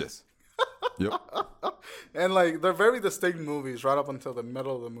Orchid Thief. Yes. Yep. And like, they're very distinct movies right up until the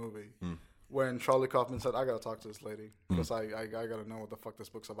middle of the movie. when Charlie Kaufman said, "I gotta talk to this lady because I gotta know what the fuck this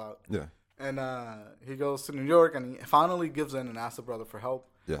book's about." Yeah. And he goes to New York and he finally gives in and asks the brother for help.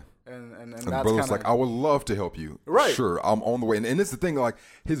 Yeah. And the that's brother's like, I would love to help you. Right. Sure, I'm on the way. And it's the thing, like,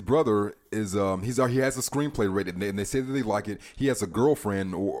 his brother is, he has a screenplay ready, and they say that they like it. He has a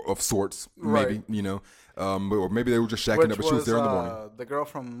girlfriend of sorts, maybe, Right. you know. Or maybe they were just shacking up, but she was there in the morning. The girl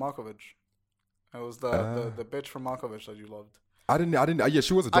from Malkovich. It was the bitch from Malkovich that you loved. I didn't. Yeah,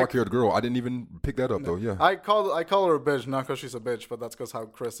 she was a dark-haired girl. I didn't even pick that up, though. Yeah. I call her a bitch, not because she's a bitch, but that's because how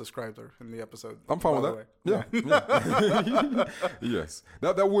Chris described her in the episode. I'm fine with that. Yeah. Yes.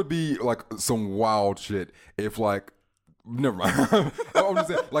 That would be like some wild shit if like. Never mind. I'm just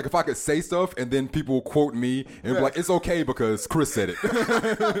saying, like, if I could say stuff and then people quote me and be like, it's okay because Chris said it.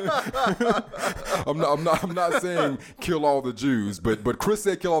 I'm not saying kill all the Jews, but Chris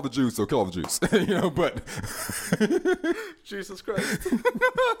said kill all the Jews, so kill all the Jews. You know, but Jesus Christ.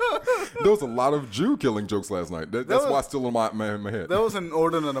 There was a lot of Jew killing jokes last night. That's why it's still in my head. There was an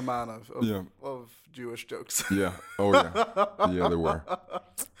inordinate amount of Jewish jokes. Yeah. Oh yeah. Yeah, there were.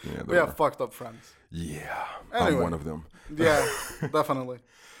 Yeah, we have fucked up friends. Yeah. Anyway. I'm one of them. Yeah, definitely.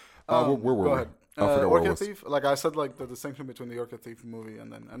 Where were we? Go ahead. I forgot where I Orchid was. Thief, like I said, like the distinction between the Orchid Thief movie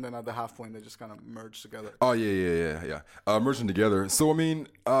and then at the half point they just kind of merged together. Oh yeah. Merging together. So I mean,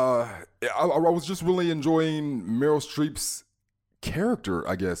 I was just really enjoying Meryl Streep's character,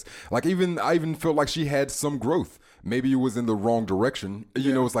 I guess. Like I even felt like she had some growth. Maybe it was in the wrong direction.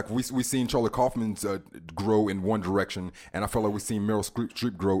 You know, it's like we seen Charlie Kaufman's grow in one direction, and I felt like we seen Meryl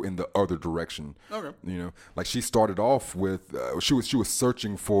Streep grow in the other direction. Okay. You know, like she started off with she was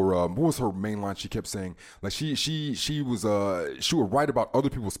searching for what was her main line? She kept saying like she would write about other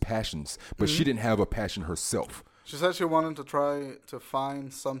people's passions, but she didn't have a passion herself. She said she wanted to try to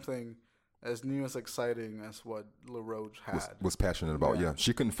find something as new as exciting as what LaRoche had. Was passionate about, yeah.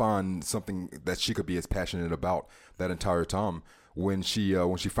 She couldn't find something that she could be as passionate about that entire time. When she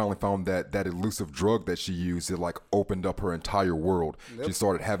finally found that elusive drug that she used, it like opened up her entire world. Yep. She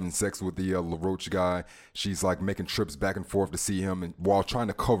started having sex with the LaRoche guy. She's like making trips back and forth to see him, and while trying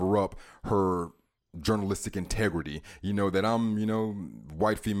to cover up her journalistic integrity, you know, that I'm, you know,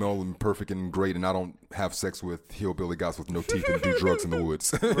 white female and perfect and great, and I don't have sex with hillbilly guys with no teeth and do drugs in the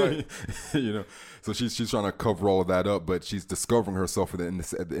woods. Right. You know, so she's trying to cover all of that up, but she's discovering herself in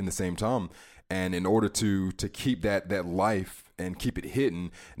the same time. And in order to keep that life and keep it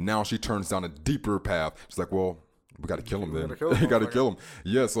hidden, now she turns down a deeper path. She's like, well, we got to kill him then. You got to kill him.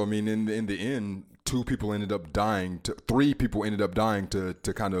 Yeah. So I mean, in the end, 3 people ended up dying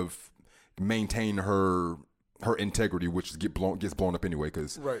to kind of maintain her integrity, which gets blown up anyway,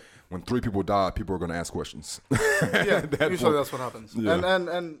 because when 3 people die, people are going to ask questions. Yeah, usually that's what happens. Yeah.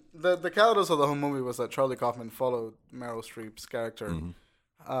 And the catalyst of the whole movie was that Charlie Kaufman followed Meryl Streep's character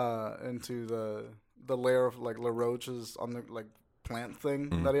into the lair of like LaRoche's on the like plant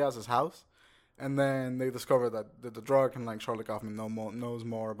thing that he has, his house. And then they discovered that the drug and like Charlie Kaufman knows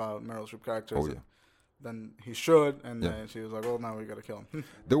more about Meryl Streep characters than he should, and then she was like, "Well, now we got to kill him."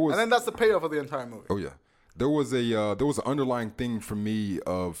 And then that's the payoff of the entire movie. Oh yeah, there was an underlying thing for me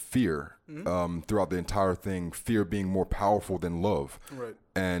of fear throughout the entire thing. Fear being more powerful than love, right?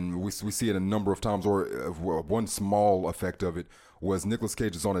 And we see it a number of times. Or one small effect of it was Nicolas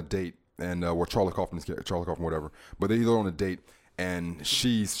Cage is on a date, and Charlie Kaufman, whatever. But they're either on a date. And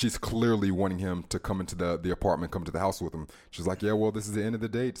she's clearly wanting him to come into the apartment, come to the house with him. She's like, yeah, well, this is the end of the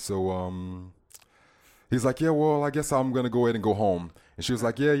date. So he's like, yeah, well, I guess I'm going to go ahead and go home. And she was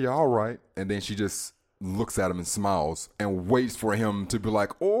like, yeah, all right. And then she just looks at him and smiles and waits for him to be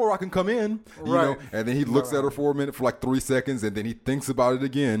like, or I can come in. You know? And then he looks at her for a minute, for like 3 seconds. And then he thinks about it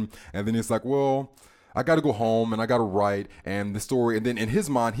again. And then he's like, well, I got to go home and I got to write and the story. And then in his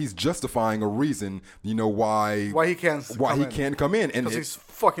mind, he's justifying a reason, you know, why he can't come in. And because he's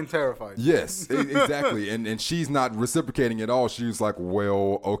fucking terrified. Yes, exactly. And she's not reciprocating at all. She was like,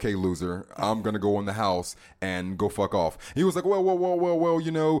 well, okay, loser, I'm going to go in the house and go fuck off. He was like, well,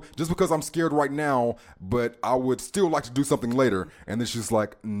 you know, just because I'm scared right now, but I would still like to do something later. And then she's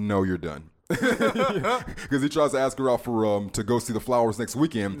like, no, you're done. Because he tries to ask her out for to go see the flowers next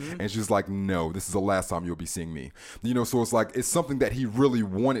weekend, and she's like, no, this is the last time you'll be seeing me. You know, so it's like it's something that he really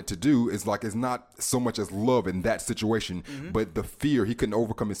wanted to do. It's like it's not so much as love in that situation, but the fear. He couldn't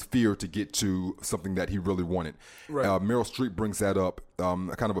overcome his fear to get to something that he really wanted. Meryl Streep brings that up,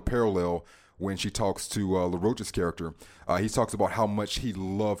 kind of a parallel when she talks to LaRoche's character. He talks about how much he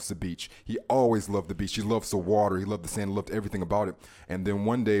loves the beach. He always loved the beach. He loves the water. He loved the sand. He loved everything about it. And then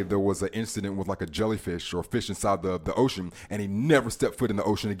one day there was an incident with like a jellyfish or a fish inside the ocean, and he never stepped foot in the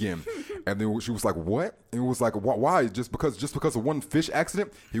ocean again. And then she was like, "What?" And it was like, "Why? Just because of one fish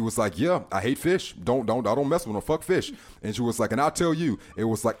accident?" He was like, "Yeah, I hate fish. I don't mess with them. Fuck fish." And she was like, "And I'll tell you, it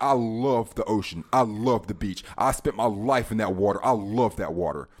was like I love the ocean. I love the beach. I spent my life in that water. I love that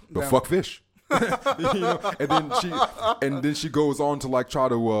water. But fuck fish." And then she goes on to like try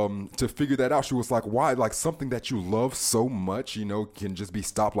to figure that out. She was like, why? Like something that you love so much, can just be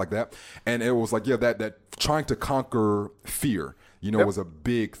stopped like that. And it was like, yeah, that trying to conquer fear, was a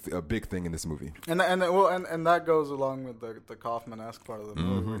big thing in this movie. And that goes along with the Kaufman-esque part of the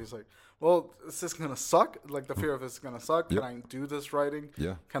movie, where he's like, well, is this gonna suck? Like the fear of it's gonna suck. Can I do this writing?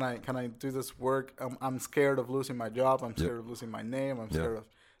 Yeah. Can I do this work? I'm scared of losing my job. I'm scared of losing my name. I'm scared of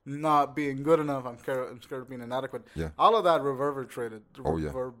not being good enough. I'm scared of being inadequate. Yeah. All of that reverberated.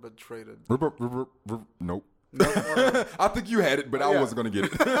 Nope. I think you had it, but I wasn't going to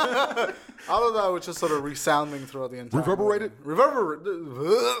get it. All of that was just sort of resounding throughout the entire Reverberated?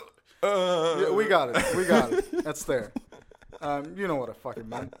 Yeah, we got it. That's there. You know what I fucking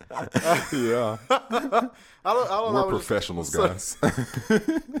meant. Yeah. We're professionals, guys.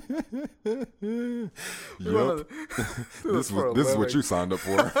 Yep. This is what you signed up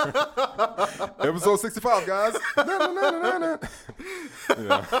for. Episode 65, guys.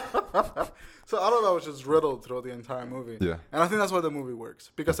 Yeah. So all of that was just riddled throughout the entire movie. Yeah. And I think that's why the movie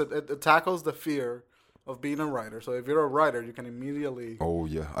works. Because it tackles the fear of being a writer. So if you're a writer, you can immediately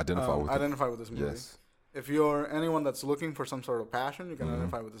identify with this movie. Yes. If you're anyone that's looking for some sort of passion, you can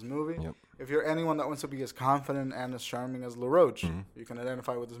identify with this movie. Yep. If you're anyone that wants to be as confident and as charming as LaRoche, you can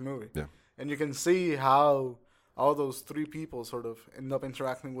identify with this movie. Yeah. And you can see how all those three people sort of end up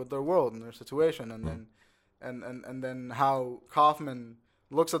interacting with their world and their situation, and then and then how Kaufman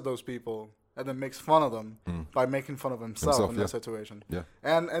looks at those people and then makes fun of them by making fun of himself in that situation. Yeah.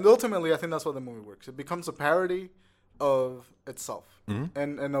 And ultimately, I think that's why the movie works. It becomes a parody of itself,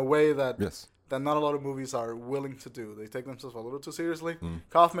 and in a way that that not a lot of movies are willing to do. They take themselves a little too seriously.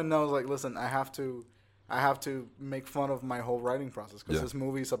 Kaufman knows, like, listen, I have to make fun of my whole writing process because this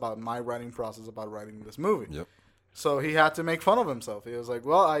movie is about my writing process, about writing this movie. Yep. So he had to make fun of himself. He was like,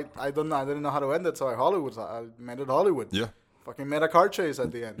 well, I didn't know how to end it, so I made it Hollywood. Yeah. Fucking made a car chase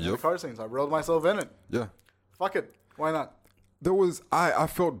at the end. Yep. The car scenes. I rolled myself in it. Yeah. Fuck it. Why not? I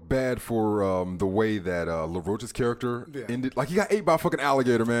felt bad for the way that LaRoche's character ended. Like, he got ate by a fucking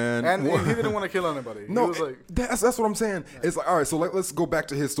alligator, man. And he didn't want to kill anybody. No, he was like, that's what I'm saying. Yeah. It's like, all right, so let's go back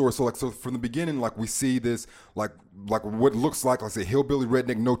to his story. So from the beginning, like, we see this like what looks like, let's say, hillbilly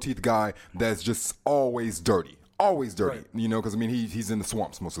redneck no teeth guy that's just always dirty. Always dirty, right. Because I mean he's in the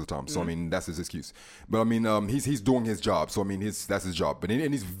swamps most of the time, so I mean that's his excuse. But I mean he's doing his job, so I mean that's his job. But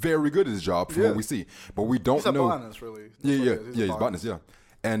and he's very good at his job from what we see. But we don't know. He's a botanist, really. He's a botanist, yeah.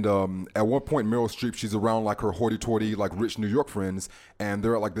 And at one point, Meryl Streep, she's around like her hoity-toity, like rich New York friends, and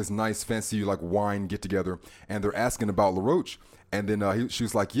they're at like this nice, fancy like wine get together, and they're asking about LaRoche. And then she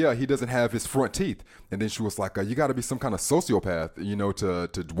was like, yeah, he doesn't have his front teeth. And then she was like, you got to be some kind of sociopath,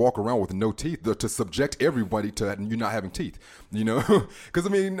 to walk around with no teeth, to subject everybody to you not having teeth, Because, I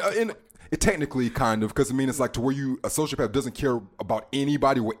mean, it technically kind of, because I mean, it's like to where a sociopath doesn't care about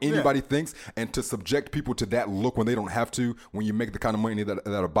anybody, what anybody thinks, and to subject people to that look when they don't have to, when you make the kind of money that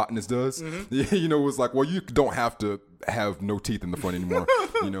a botanist does, it's like, well, you don't have to have no teeth in the front anymore,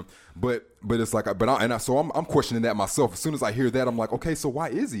 but it's like, so I'm questioning that myself. As soon as I hear that, I'm like, okay, so why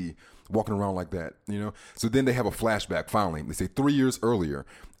is he walking around like that, So then they have a flashback. Finally, they say 3 years earlier,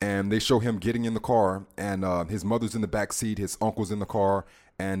 and they show him getting in the car, and his mother's in the back seat, his uncle's in the car,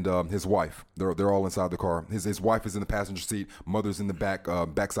 and his wife. They're all inside the car. His wife is in the passenger seat, mother's in the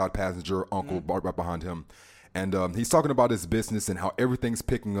backside passenger, uncle right behind him. And he's talking about his business and how everything's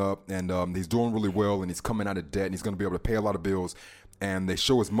picking up, and he's doing really well, and he's coming out of debt, and he's going to be able to pay a lot of bills. And they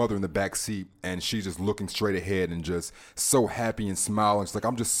show his mother in the back seat, and she's just looking straight ahead and just so happy and smiling. She's like,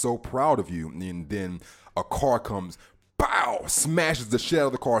 I'm just so proud of you. And then a car comes, pow, smashes the shit out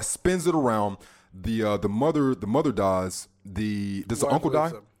of the car, spins it around. The mother dies. Does the uncle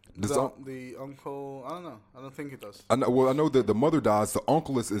die? The uncle, I don't know. I don't think he does. I know that the mother dies. The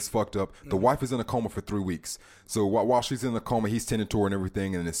uncle is fucked up. The wife is in a coma for 3 weeks. So while she's in the coma, he's tending to her and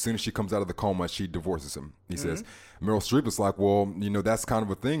everything. And as soon as she comes out of the coma, she divorces him. He says, Meryl Streep is like, well, that's kind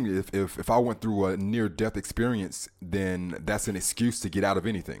of a thing. If I went through a near-death experience, then that's an excuse to get out of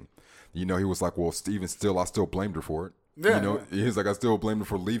anything. He was like, well, even still, I still blamed her for it. Yeah, you know, he's like, I still blame him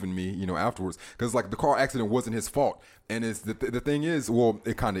for leaving me, you know, afterwards. Because, like, the car accident wasn't his fault. And it's the thing is, well,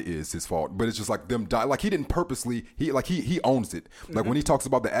 it kind of is his fault. But it's just like them die. Like, he didn't purposely, he owns it. Like, when he talks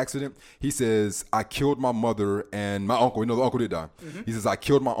about the accident, he says, I killed my mother and my uncle. You know, the uncle did die. He says, I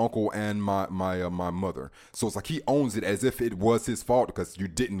killed my uncle and my mother. So it's like he owns it as if it was his fault because you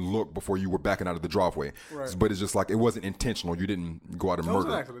didn't look before you were backing out of the driveway. Right. But it's just like, it wasn't intentional. You didn't go out and murder. It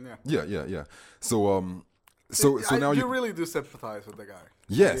was an accident, yeah. So, so now you really do sympathize with the guy.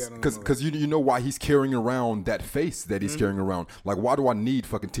 Yes, because you know why he's carrying around that face that he's carrying around. Like, why do I need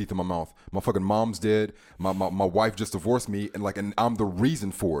fucking teeth in my mouth? My fucking mom's dead. My wife just divorced me, and I'm the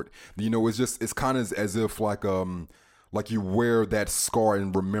reason for it. You know, it's kind of as if like you wear that scar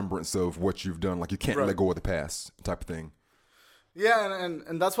in remembrance of what you've done. Like, you can't let go of the past type of thing. Yeah,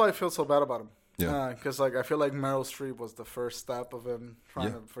 and that's why I feel so bad about him. Yeah, because like I feel like Meryl Streep was the first step of him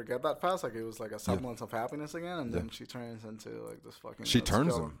trying to forget that past. Like it was like a semblance of happiness again, and then she turns into like this fucking. She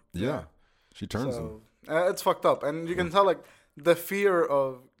turns him. Yeah, she turns him. It's fucked up, and you can tell like the fear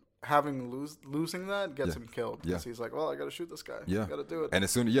of having losing that gets him killed. Because he's like, well, I got to shoot this guy. Yeah, got to do it. And as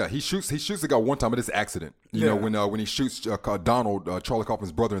soon he shoots the guy one time at this accident. You know when he shoots Donald, Charlie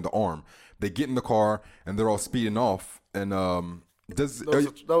Kaufman's brother, in the arm. They get in the car and they're all speeding off and.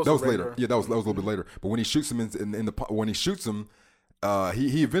 That was later. Yeah, that was a little bit later. But when he shoots him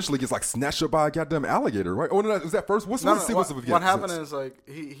he eventually gets like snatched up by a goddamn alligator, right? Oh no, was that first? What's the sequence of events? What happened is like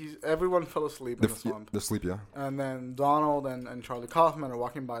everyone fell asleep in the swamp. They're asleep, yeah. And then Donald and Charlie Kaufman are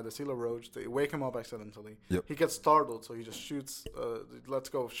walking by the Sela Roach. They wake him up accidentally. Yep. He gets startled, so he just shoots. Let's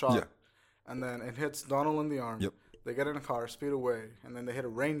go shot. Yeah. And then it hits Donald in the arm. Yep. They get in a car, speed away, and then they hit a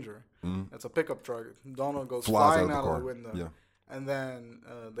Ranger. It's a pickup truck. Donald goes flies flying out of the window. Yeah. And then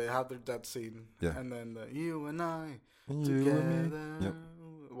they have their death scene. Yeah. And then you and I you together, and yep.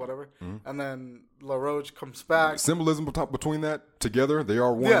 whatever. And then LaRoche comes back. Symbolism between that together. They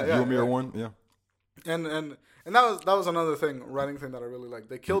are one. You and me are one. Yeah. And that was another writing thing that I really liked.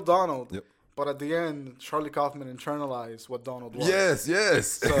 They killed Donald. Yep. But at the end, Charlie Kaufman internalized what Donald was. Yes.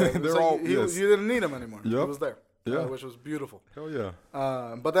 So you didn't need him anymore. Yep. He was there. Yeah. Which was beautiful. Hell yeah.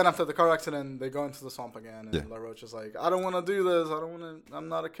 But then after the car accident, they go into the swamp again, and LaRoche is like, I don't want to do this. I'm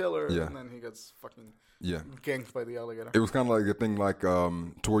not a killer. Yeah. And then he gets fucking ganked by the alligator. It was kind of like a thing like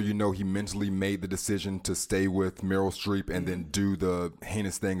to where he mentally made the decision to stay with Meryl Streep and then do the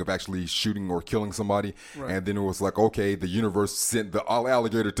heinous thing of actually shooting or killing somebody. Right. And then it was like, okay, the universe sent the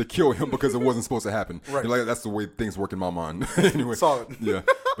alligator to kill him because it wasn't supposed to happen. Right. Like, that's the way things work in my mind. Anyway. Solid. Yeah.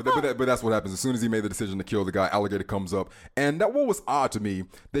 But that's what happens. As soon as he made the decision to kill the guy, alligator comes up. And what was odd to me,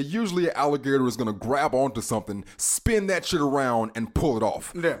 that usually an alligator is going to grab onto something, spin that shit around, and pull it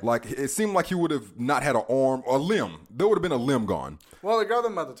off. Yeah. Like, it seemed like he would have not had an arm or a limb. There would have been a limb gone. Well, they got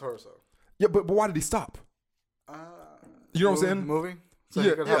him by the torso. Yeah, but why did he stop? You know what I'm saying? Movie? So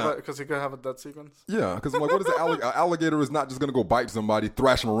because he could have a death sequence? Yeah, because I'm like, what is an alligator is not just going to go bite somebody,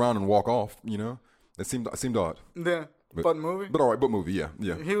 thrash him around, and walk off, you know? It seemed odd. Yeah. But movie? But all right, but movie, yeah.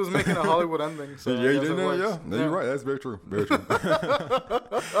 He was making a Hollywood ending. So yeah, you didn't know, yeah. No, you're right. That's very true. Very true.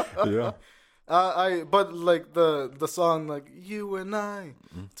 Yeah. But like the song, like you and I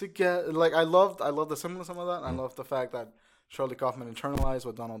together, like I love the symbolism of that. I love the fact that Charlie Kaufman internalized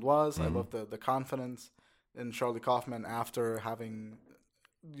what Donald was. I love the confidence in Charlie Kaufman after having,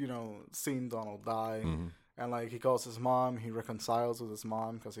 seen Donald die. And like he calls his mom, he reconciles with his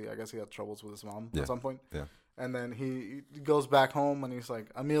mom because I guess he had troubles with his mom at some point. Yeah. And then he goes back home and he's like,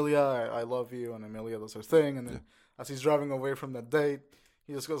 Amelia, I love you. And Amelia does her thing. And then as he's driving away from that date,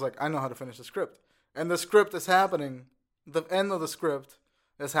 he just goes like, I know how to finish the script. And the script is happening. The end of the script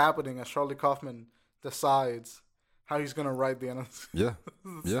is happening as Charlie Kaufman decides how he's going to write the end of the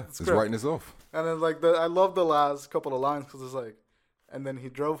He's writing himself. And then like I love the last couple of lines because it's like, and then he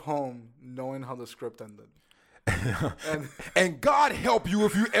drove home knowing how the script ended. And God help you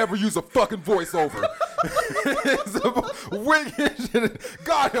if you ever use a fucking voiceover.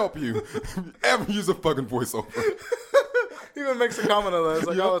 God help you if you ever use a fucking voiceover. He even makes a comment on that. It's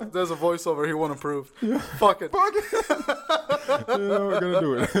like, oh, there's a voiceover he won't approve. Yeah. Fuck it. We're gonna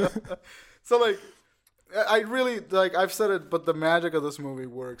do it. So like, I really like. I've said it, but the magic of this movie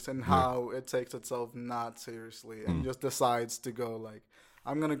works in how it takes itself not seriously and just decides to go like,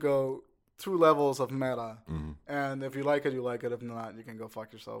 I'm gonna go through levels of meta, and if you like it, you like it. If not, you can go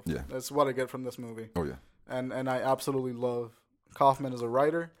fuck yourself. Yeah, that's what I get from this movie. Oh yeah, and I absolutely love Kaufman as a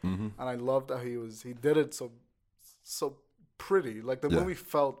writer, and I loved how he did it so pretty. Like the movie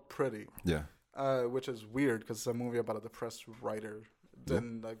felt pretty. Yeah, which is weird because it's a movie about a depressed writer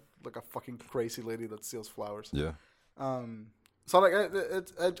than like a fucking crazy lady that steals flowers. Yeah. So like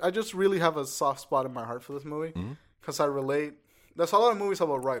I just really have a soft spot in my heart for this movie. because I relate. There's a lot of movies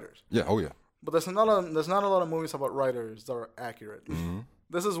about writers. Yeah. Oh yeah. But there's not a lot of movies about writers that are accurate. Mm-hmm.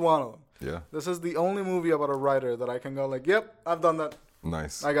 This is one of them. Yeah. This is the only movie about a writer that I can go like, yep, I've done that.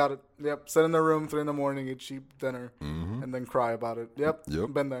 Nice. I got it. Yep. Sit in the room 3 a.m, eat cheap dinner, and then cry about it. Yep.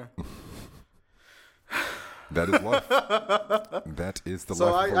 Been there. That is life. That is the life of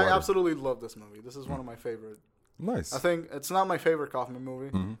a writer. So I absolutely love this movie. This is one of my favorite. Nice. I think it's not my favorite Kaufman movie.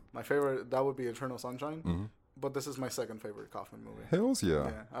 Mm-hmm. My favorite, that would be Eternal Sunshine. Mm-hmm. But this is my second favorite Kaufman movie. Hells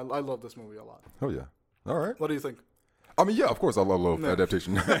yeah. Yeah, I love this movie a lot. Oh yeah. All right. What do you think? I mean, yeah, of course I love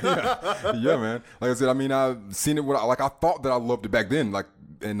adaptation. yeah, man. Like I said, I mean, I've seen it. I thought that I loved it back then, like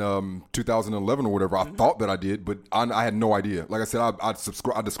in 2011 or whatever. I thought that I did, but I had no idea. Like I said, I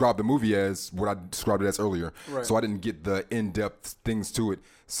described the movie as what I described it as earlier. Right. So I didn't get the in-depth things to it.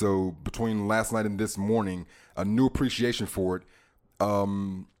 So between last night and this morning, a new appreciation for it.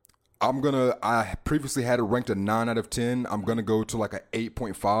 I previously had it ranked a 9 out of 10. I'm going to go to like a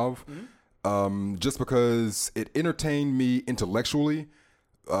 8.5. Mm-hmm. Just because it entertained me intellectually,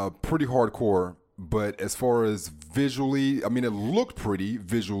 pretty hardcore. But as far as visually, I mean, it looked pretty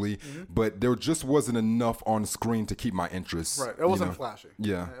visually, but there just wasn't enough on screen to keep my interest. Right. It wasn't flashy.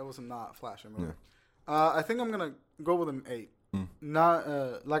 Yeah. It was not flashy movie. Yeah. I think I'm going to go with an 8. Not,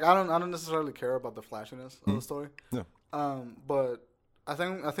 I don't necessarily care about the flashiness of the story. Yeah. But I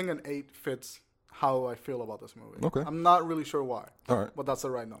think an 8 fits how I feel about this movie. Okay. I'm not really sure why. All right. But that's the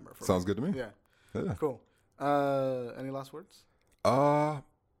right number for Sounds me. good to me. Yeah. Cool. Any last words? No.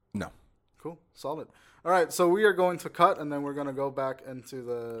 Cool. Solid. All right. So we are going to cut, and then we're going to go back into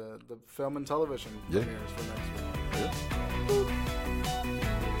the film and television premieres for next week. Yeah.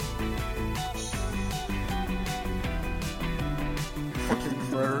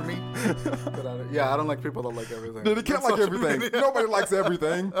 Fucking murder me. Yeah, I don't like people that like everything. They can't like everything. Nobody likes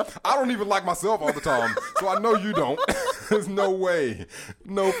everything. I don't even like myself all the time. So I know you don't. There's no way.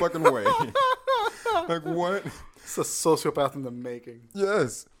 No fucking way. Like what? It's a sociopath in the making.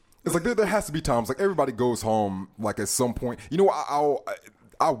 Yes. It's like there has to be times like everybody goes home like at some point. You know,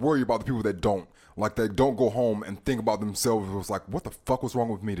 I worry about the people that don't. Like they don't go home and think about themselves. It was like, what the fuck was wrong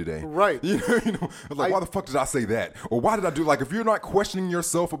with me today? Right. You know, like why the fuck did I say that? Or why did I do? Like if you're not questioning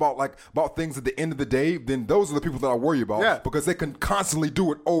yourself about things at the end of the day, then those are the people that I worry about. Yeah. Because they can constantly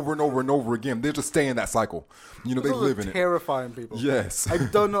do it over and over and over again. They just stay in that cycle. You know, they live in it. Terrifying people. Yes. I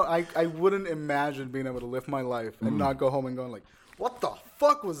don't know. I wouldn't imagine being able to live my life and not go home and going like, what the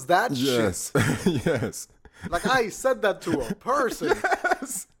fuck was that shit? Yes. Like I said that to a person.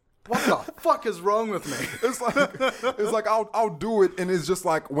 Yes. What the fuck is wrong with me? It's like I'll do it, and it's just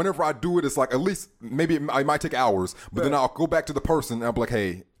like whenever I do it, it's like at least maybe it might take hours, but then I'll go back to the person and I'll be like,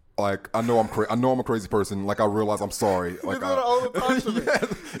 hey, like I know I'm a crazy person. Like I realize I'm sorry. Like you do it all the time to me.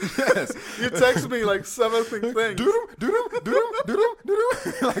 Yes. You text me like 17 things. Do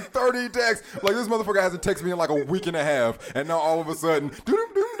like 30 texts. Like this motherfucker hasn't texted me in like a week and a half, and now all of a sudden,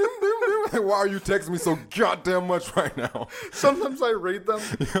 why are you texting me so goddamn much right now? Sometimes I read them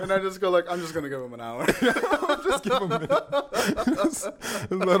and I just go like, I'm just gonna give him an hour. Just give him a minute. Just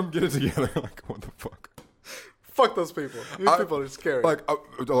let him get it together. Like what the fuck? Fuck those people. These people are scary. Like, all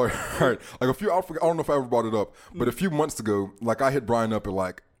right. Like I don't know if I ever brought it up, but a few months ago, like I hit Brian up at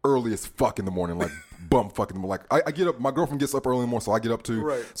like early as fuck in the morning, like bum fucking in the morning. Like I get up, my girlfriend gets up early in the morning, so I get up too.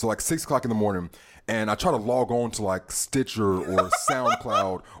 Right. So like 6 o'clock in the morning, and I try to log on to like Stitcher or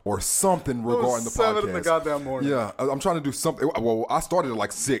SoundCloud or something regarding the podcast. 7 in the goddamn morning. Yeah, I'm trying to do something. Well, I started at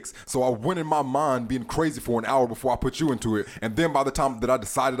like 6, so I went in my mind being crazy for an hour before I put you into it, and then by the time that I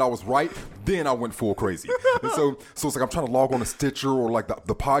decided I was right, then I went full crazy. And so it's like I'm trying to log on to Stitcher or like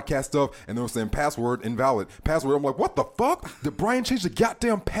the podcast stuff, and they were saying password invalid. Password. I'm like, what the fuck? Did Brian change the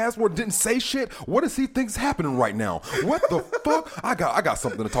goddamn password? Didn't say shit. What does he think's happening right now? What the fuck? I got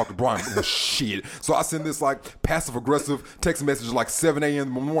something to talk to Brian. Oh, shit. So I send this like passive aggressive text message like 7 a.m.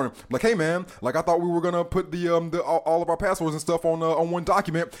 in the morning. I'm like, hey man, like I thought we were gonna put the all of our passwords and stuff on one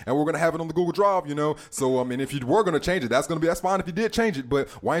document, and we're gonna have it on the Google Drive, you know. So I mean, if you were gonna change it, that's fine if you did change it. But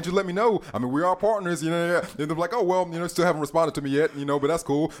why didn't you let me know? I mean, we are partners, you know. And they're like, oh well, you know, still haven't responded to me yet, you know. But that's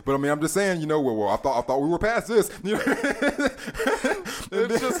cool. But I mean, I'm just saying, you know, well I thought we were past this. You know?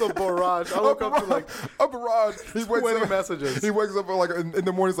 It's just a barrage. I woke up to like a barrage. He 20 messages. He wakes up like in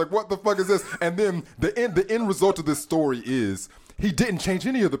the morning. He's like, what the fuck is this? And then the end result of this story is he didn't change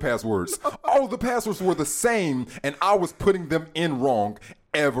any of the passwords. All the passwords were the same, and I was putting them in wrong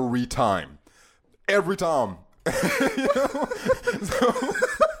every time. Every time. You know?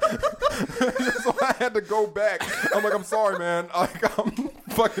 So I had to go back. I'm like, I'm sorry, man. Like, I'm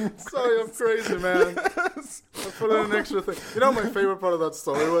fucking crazy. Sorry, I'm crazy, man. Yes. I'm Put in an extra thing. You know, my favorite part of that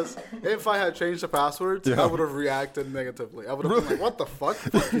story was if I had changed the passwords, I would have reacted negatively. I would have been like, "What the fuck?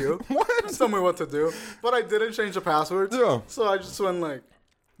 Fuck you! What? Just tell me what to do." But I didn't change the passwords. Yeah. So I just went like,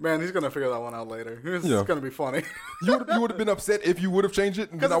 "Man, he's gonna figure that one out later. It's gonna be funny." You would have been upset if you would have changed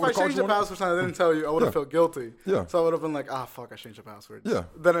it. Because if I changed the passwords and I didn't tell you, I would have felt guilty. Yeah. So I would have been like, fuck, I changed the password. Yeah.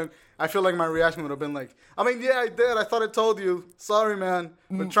 Then I feel like my reaction would have been like, I mean, yeah, I did. I thought I told you. Sorry, man.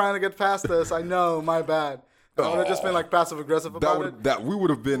 Been trying to get past this. I know. My bad. I would have just been like passive aggressive about it. That we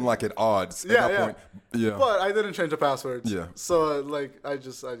would have been like at odds at that point. Yeah. But I didn't change the passwords. Yeah. So like I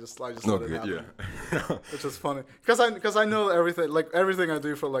just let it happen. Yeah. Which is funny because I know everything. Like everything I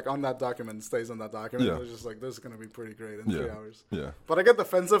do for like on that document stays on that document. Yeah. It's just like this is gonna be pretty great in 3 hours. Yeah. But I get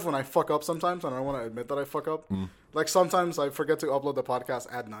defensive when I fuck up sometimes, and I don't want to admit that I fuck up. Like sometimes I forget to upload the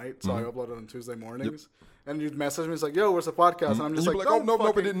podcast at night, so I upload it on Tuesday mornings. And you'd message me, it's like, "Yo, where's the podcast?" And I'm just like, "Oh no,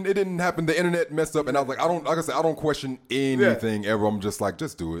 it didn't happen. The internet messed up." And I was like, I don't question anything ever. I'm just like,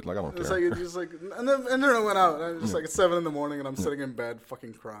 just do it. Like I don't care. It's like it's just like, and then the internet went out. And I'm just like, it's 7 a.m. and I'm sitting in bed,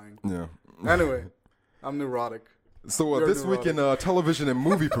 fucking crying. Yeah. Anyway, I'm neurotic. So this week in television and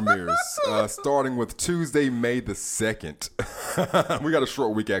movie premieres, starting with Tuesday, May the 2nd. We got a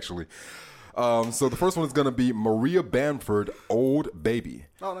short week actually. So the first one is going to be Maria Bamford, Old Baby.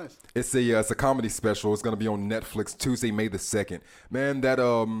 Oh, nice. It's a comedy special. It's going to be on Netflix Tuesday, May the 2nd. Man, that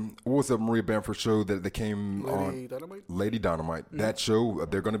what was that Maria Bamford show that came on? Dynamite? Lady Dynamite. That show,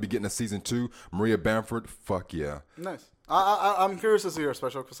 they're going to be getting a season 2. Maria Bamford, fuck yeah. Nice. I'm curious to see her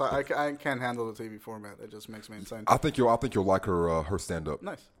special because I can't handle the TV format. It just makes me insane. I think you'll like her stand up.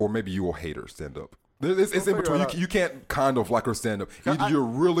 Nice. Or maybe you will hate her stand up. It's in between. You can't kind of like her stand up. Either you're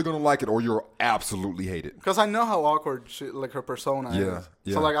really gonna like it or you're absolutely hate it. Because I know how awkward her persona is.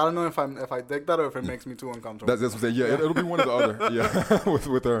 Yeah. So like I don't know if I dig that or if it makes me too uncomfortable. That's what I'm saying. Yeah, it'll be one or the other. Yeah,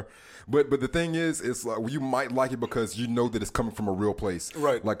 with her. But the thing is, it's like you might like it because you know that it's coming from a real place.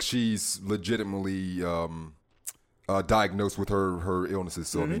 Right. Like she's legitimately diagnosed with her illnesses.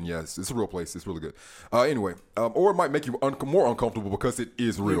 So I mean, yes, it's a real place. It's really good. Anyway, or it might make you more uncomfortable because it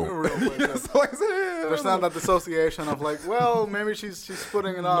is real. So like I said, there's not that dissociation of like, well, maybe she's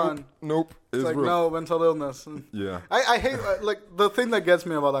putting it on. Nope. It's like, real. no, mental illness. Yeah. I hate, like, the thing that gets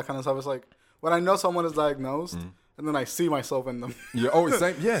me about that kind of stuff is like, when I know someone is diagnosed, and then I see myself in them. Yeah. Oh,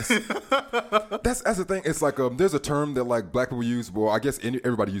 same. Yes. That's the thing. It's like there's a term that like black people use. Well, I guess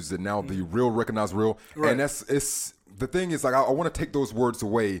everybody uses it now. The real recognize real, right. And it's. The thing is, like, I want to take those words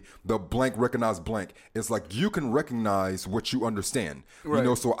away. The blank recognize blank. It's like you can recognize what you understand. Right. You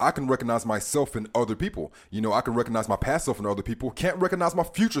know, so I can recognize myself in other people. You know, I can recognize my past self in other people. Can't recognize my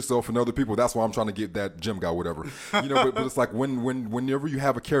future self in other people. That's why I'm trying to get that gym guy, whatever. You know, but it's like whenever you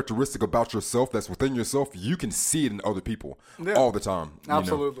have a characteristic about yourself that's within yourself, you can see it in other people all the time.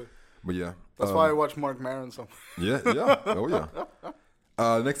 Absolutely. You know? But yeah, that's why I watch Mark Maron so. Yeah. Oh yeah.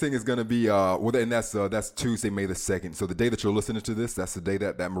 Next thing is going to be, and that's Tuesday, May the 2nd. So the day that you're listening to this, that's the day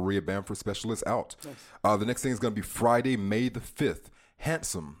that Maria Bamford special is out. Nice. The next thing is going to be Friday, May the 5th.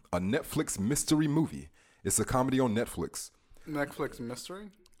 Handsome, a Netflix mystery movie. It's a comedy on Netflix. Netflix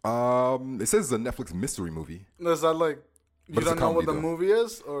mystery? It says it's a Netflix mystery movie. Is that like, you don't know what the though. movie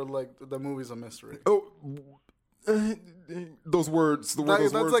is? Or like the movie's a mystery? Oh, those words.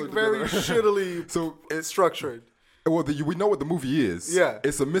 That's like very shittily so it's structured. Well, we know what the movie is. Yeah.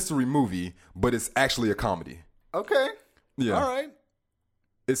 It's a mystery movie, but it's actually a comedy. Okay. Yeah. All right.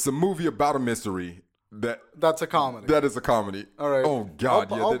 It's a movie about a mystery that's a comedy. That is a comedy. All right. Oh,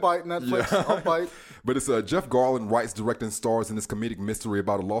 God. I'll bite Netflix. Yeah. I'll bite. But it's Jeff Garlin writes, directs, and stars in this comedic mystery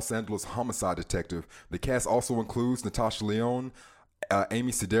about a Los Angeles homicide detective. The cast also includes Natasha Lyonne,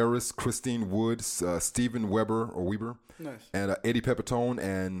 Amy Sedaris, Christine Woods, Steven Weber, nice, and Eddie Pepitone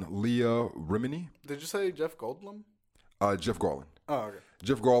and Leah Remini. Did you say Jeff Goldblum? Jeff Garlin. Oh, okay.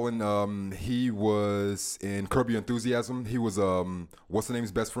 Jeff Garlin, he was in Curb Your Enthusiasm. He was, what's the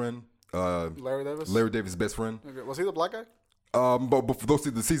name's best friend? Larry Davis? Larry Davis' best friend. Okay. Was he the black guy? But those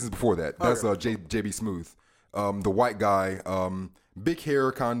the seasons before that. That's J.B. Smooth. The white guy, big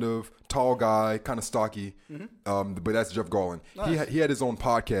hair, kind of tall guy, kind of stocky. Mm-hmm. But that's Jeff Garlin. Nice. He had his own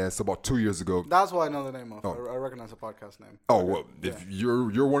podcast about 2 years ago. That's why I know the name of. I recognize the podcast name. Oh well, if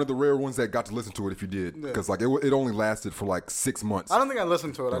you're one of the rare ones that got to listen to it, if you did, because like it only lasted for like 6 months. I don't think I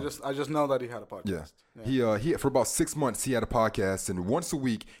listened to it. I just know that he had a podcast. Yeah. He for about 6 months he had a podcast, and once a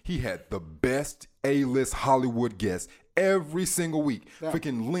week he had the best A-list Hollywood guests. Every single week. Yeah.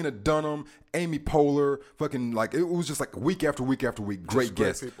 Freaking Lena Dunham, Amy Poehler, fucking like it was just like week after week after week. Great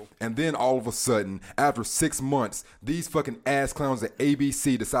guests. People. And then all of a sudden, after 6 months, these fucking ass clowns at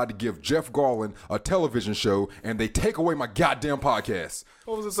ABC decide to give Jeff Garlin a television show and they take away my goddamn podcast.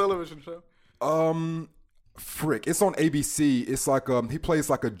 What was the television show? Frick, it's on ABC. It's like he plays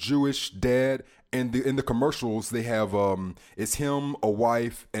like a Jewish dad, and in the commercials they have it's him, a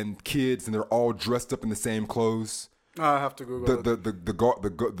wife, and kids, and they're all dressed up in the same clothes. I have to Google it.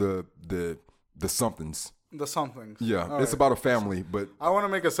 The somethings. The Somethings. Yeah, all it's right. about a family, but I want to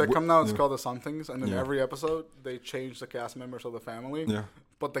make a sitcom now. It's called The Somethings, and in every episode they change the cast members of the family. Yeah.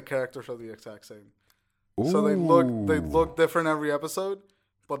 But the characters are the exact same. Ooh. So they look different every episode,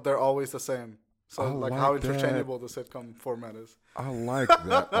 but they're always the same. So like how interchangeable the sitcom format is. I like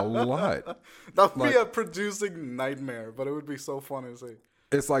that a lot. That would be a producing nightmare, but it would be so fun to see.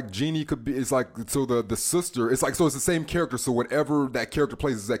 It's like Jeannie could be. It's like so the sister. It's like so it's the same character. So whatever that character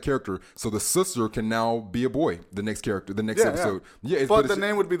plays is that character. So the sister can now be a boy. The next character, the next episode. Yeah, but the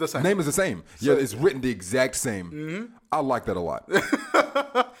name would be the same. Name is the same. So, it's written the exact same. Mm-hmm. I like that a lot.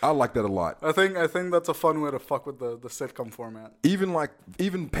 I like that a lot. I think that's a fun way to fuck with the sitcom format.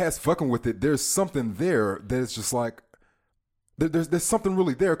 Even past fucking with it, there's something there that is just like. There's something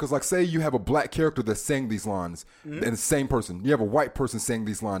really there because, like, say you have a black character that's saying these lines, and the same person. You have a white person saying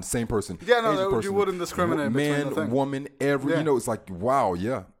these lines, same person. Yeah, no, you wouldn't discriminate man, between the thing. woman, it's like wow,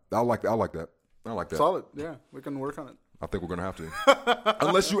 yeah, I like that. I like that. Solid, yeah, we can work on it. I think we're gonna have to,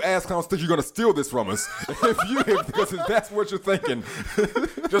 unless you ask clowns think you're gonna steal this from us. Because if that's what you're thinking,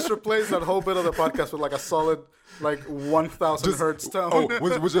 just replace that whole bit of the podcast with like a solid 1,000 hertz tone. Oh,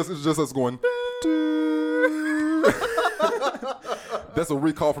 it's just us going. That's a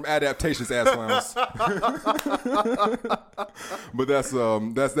recall from Adaptations, ass clowns. But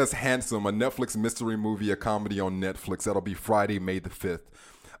that's Handsome, a Netflix mystery movie, a comedy on Netflix. That'll be Friday, May the 5th.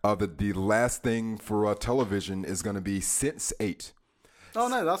 The last thing for television is going to be Sense8. Oh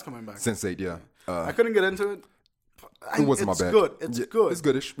no, that's coming back. Sense8, yeah. I couldn't get into it. It wasn't my bad. It's good. It's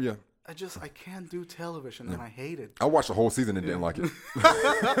goodish, yeah. I can't do television, and I hate it. I watched the whole season and didn't like it.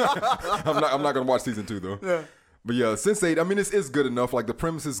 I'm not gonna watch season 2 though. Yeah. But yeah, Sense8, I mean, it's good enough. Like, the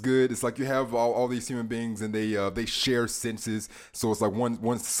premise is good. It's like you have all these human beings, and they share senses. So it's like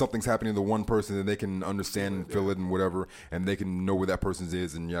once something's happening to one person, then they can understand and feel it and whatever, and they can know where that person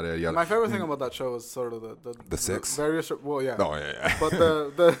is and yada, yada. My favorite thing about that show is sort of the sex? Various, well, yeah. Oh, yeah. But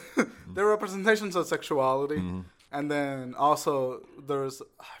the representations of sexuality. Mm-hmm. And then also there's,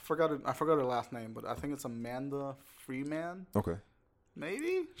 I forgot her last name, but I think it's Amanda Freeman. Okay.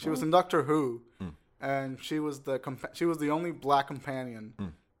 Maybe? She was in Doctor Who. Mm. And she was the only black companion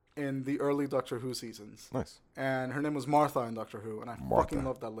in the early Doctor Who seasons. Nice. And her name was Martha in Doctor Who, and I fucking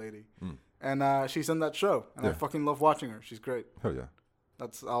love that lady. And she's in that show, and I fucking love watching her. She's great. Hell yeah.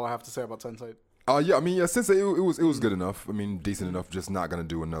 That's all I have to say about Sense8. Yeah, I mean, yeah, Sense8 it was good enough. I mean, decent enough. Just not gonna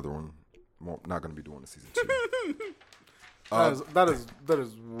do another one. Not gonna be doing a season 2. That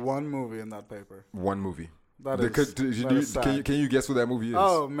is one movie in that paper. One movie. Can you guess what that movie is?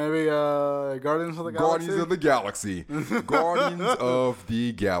 Oh, maybe Guardians of the Galaxy? Guardians of the Galaxy. Guardians of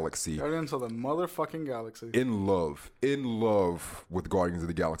the Galaxy. Guardians of the motherfucking Galaxy. In love with Guardians of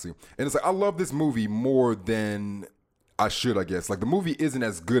the Galaxy. And it's like, I love this movie more than I should, I guess. Like, the movie isn't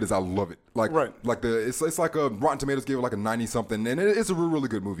as good as I love it. Like, right. Like it's like a Rotten Tomatoes gave it like a 90 something, and it's a really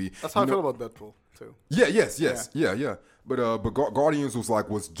good movie. That's how I feel about Deadpool too. Yeah. But Guardians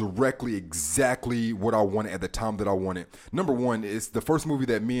was directly exactly what I wanted at the time that I wanted. Number one, it's the first movie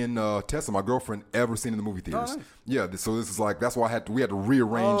that me and Tessa, my girlfriend, ever seen in the movie theaters. Oh, nice. Yeah, so this is like, that's why we had to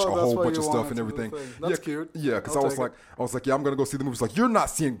rearrange a whole bunch of stuff and everything. That's cute. Yeah, because I was like, yeah, I'm gonna go see the movie. It's like, you're not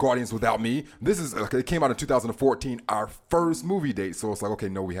seeing Guardians without me. This is it came out in 2014, our first movie date. So it's like, okay,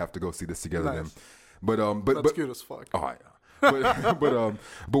 no, we have to go see this together then. But that's cute as fuck. Oh yeah.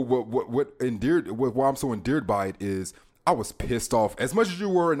 But why I'm so endeared by it is, I was pissed off as much as you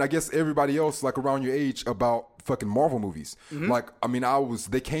were, and I guess everybody else like around your age, about fucking Marvel movies. Mm-hmm. Like, I mean,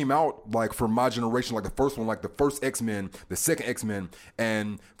 they came out like for my generation, like the first one, like the first X-Men, the second X-Men,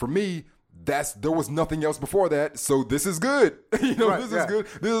 and for me, there was nothing else before that. So this is good. This is good.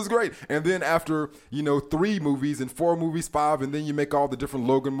 This is great. And then after 3 movies and 4 movies, 5, and then you make all the different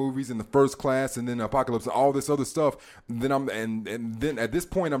Logan movies and the First Class and then Apocalypse and all this other stuff. And then at this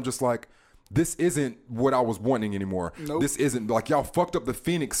point, I'm just like, this isn't what I was wanting anymore. Nope. This isn't, like, y'all fucked up the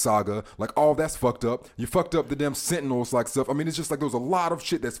Phoenix saga. Like, all that's fucked up. You fucked up the damn Sentinels, like, stuff. I mean, it's just like there was a lot of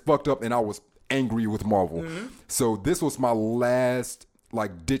shit that's fucked up, and I was angry with Marvel. Mm-hmm. So this was my last,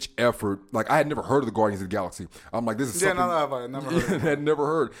 like, ditch effort. Like, I had never heard of the Guardians of the Galaxy. I'm like, this is something. Yeah, no, I never heard of it. Had never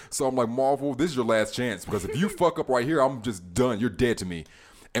heard. So I'm like, Marvel, this is your last chance. Because if you fuck up right here, I'm just done. You're dead to me.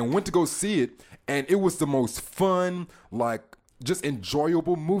 And went to go see it, and it was the most fun, like, just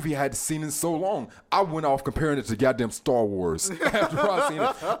enjoyable movie I had seen in so long. I went off comparing it to goddamn Star Wars. After I seen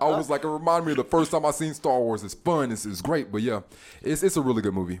it, I was like, it reminded me of the first time I seen Star Wars. It's fun. It's great. But yeah, it's a really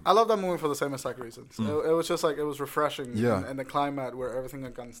good movie. I love that movie for the same exact reasons. It was just like, it was refreshing. Yeah. And the climate where everything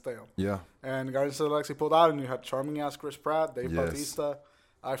had gone stale. Yeah. And Guardians of the Galaxy pulled out, and you had charming ass Chris Pratt, Dave Bautista.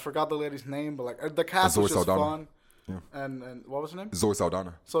 I forgot the lady's name, but like the cast was just fun. Yeah. And what was her name? Zoe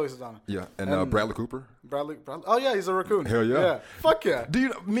Saldana. Yeah. And Bradley Cooper. Bradley. Oh yeah, he's a raccoon. Hell yeah. Yeah. Fuck yeah. Do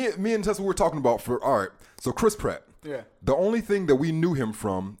you, me and Tessa were talking about so Chris Pratt. Yeah. The only thing that we knew him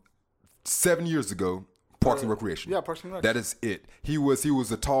from 7 years ago, Parks and Recreation. Yeah, Parks and Rec. That is it. He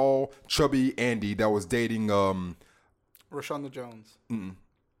was a tall, chubby Andy that was dating Rashonda Jones. No,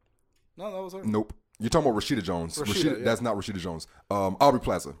 that was her. Nope. You're talking about Rashida Jones. Rashida, yeah. That's not Rashida Jones. Aubrey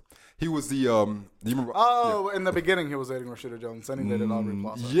Plaza. He was the. Do you remember? Oh, in the beginning, he was dating Rashida Jones. Then he dated Aubrey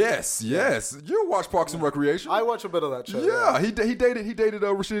Plaza. Yes. You watch Parks and Recreation. I watch a bit of that show. Yeah, he dated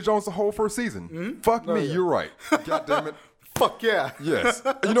Rashida Jones the whole first season. Mm-hmm. Fuck me, you're right. God damn it. Fuck yeah. Yes.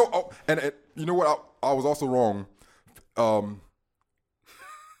 And you know what? I was also wrong.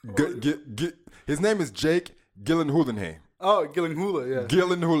 His name is Jake Gyllenhaal. Oh, Gyllenhaal, yeah.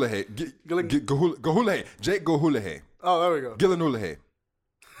 Gyllenhaal. Jake Gyllenhaal. Oh, there we go. Gyllenhaal.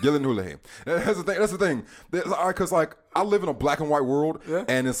 That's the thing. Because like I live in a black and white world,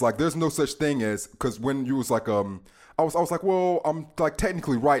 and it's like there's no such thing as, because when you was like I was like, well, I'm like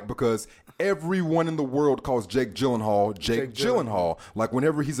technically right, because everyone in the world calls Jake Gyllenhaal Jake Gyllenhaal. Like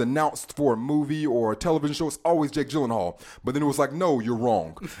whenever he's announced for a movie or a television show, it's always Jake Gyllenhaal. But then it was like, no, you're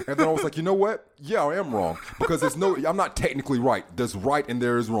wrong. And then I was like, you know what? Yeah, I am wrong, because I'm not technically right. There's right and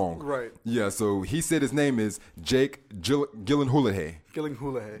there is wrong. Right. Yeah. So he said his name is Jake Gyllenhaal.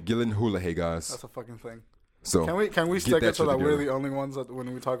 Gyllenhaal, guys. That's a fucking thing. So can we stick it so that we're the only ones that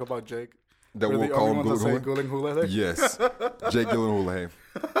when we talk about Jake, that we'll call him Gyllenhaal? Yes, Jake Gyllenhaal.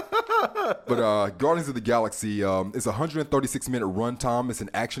 But Guardians of the Galaxy is a 136-minute runtime. It's an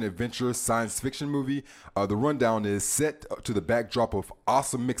action-adventure science fiction movie. The rundown is set to the backdrop of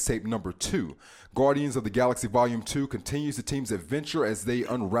Awesome Mixtape Number 2. Guardians of the Galaxy Volume 2 continues the team's adventure as they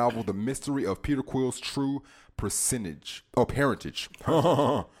unravel the mystery of Peter Quill's true parentage.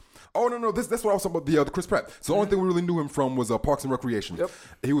 Oh, no, that's what I was talking about, the Chris Pratt. So the only thing we really knew him from was Parks and Recreation. Yep.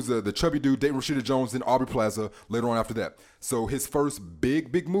 He was the chubby dude dating Rashida Jones, then Aubrey Plaza later on after that. So his first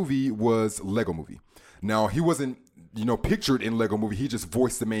big movie was Lego Movie. Now, he wasn't, pictured in Lego Movie. He just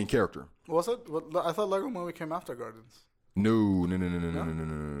voiced the main character. Was it? I thought Lego Movie came after Guardians. No.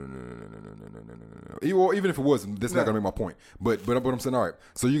 Well, even if it was, that's not gonna make my point. But I'm saying, all right.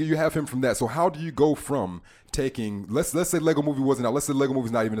 So you have him from that. So how do you go from taking, let's say Lego Movie wasn't out. Let's say Lego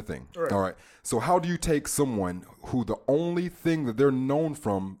Movie's not even a thing. All right. So how do you take someone who the only thing that they're known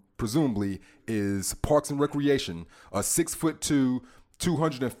from, presumably, is Parks and Recreation, a 6'2",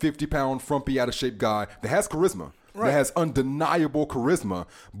 250-pound, frumpy, out of shape guy that has charisma, that has undeniable charisma,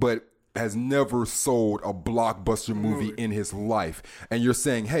 but has never sold a blockbuster movie in his life. And you're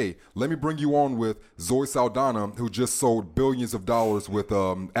saying, hey, let me bring you on with Zoe Saldana, who just sold billions of dollars with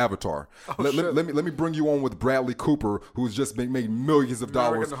Avatar. Let me bring you on with Bradley Cooper, who's just made millions of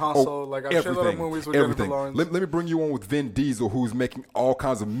dollars. Everything. Let me bring you on with Vin Diesel, who's making all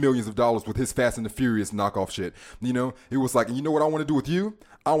kinds of millions of dollars with his Fast and the Furious knockoff shit. It was like, you know what I want to do with you?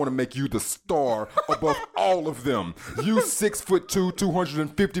 I want to make you the star above all of them. You 6'2",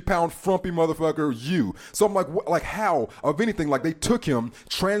 250-pound frumpy motherfucker, you. So I'm like, like how? Of anything, like they took him,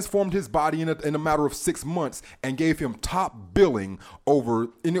 transformed his body in a matter of 6 months, and gave him top billing over.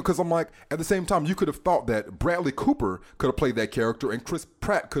 Because I'm like, at the same time, you could have thought that Bradley Cooper could have played that character, and Chris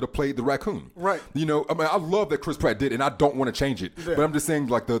Pratt could have played the raccoon. Right. I love that Chris Pratt did, and I don't want to change it. Yeah. But I'm just saying,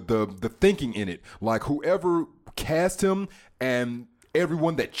 like the thinking in it, like whoever cast him and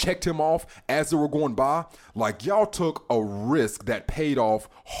everyone that checked him off as they were going by, like y'all took a risk that paid off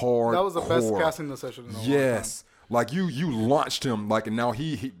hard. That was the best casting decision in a long time. Like you launched him, like, and now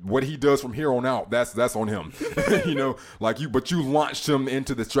he what he does from here on out, that's on him. But you launched him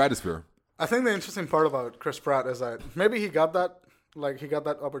into the stratosphere. I think the interesting part about Chris Pratt is that maybe he got that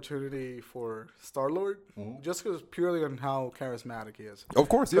opportunity for Star-Lord just because purely on how charismatic he is. Of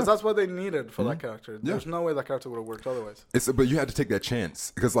course, yeah. Because that's what they needed for that character. Yeah. There's no way that character would have worked otherwise. But you had to take that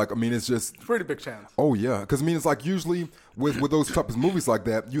chance because, it's just... It's a pretty big chance. Oh, yeah. Because, it's like usually with those types of movies like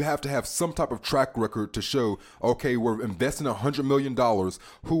that, you have to have some type of track record to show, okay, we're investing $100 million.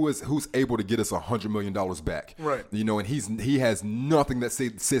 Who's able to get us $100 million back? Right. You know, and he has nothing that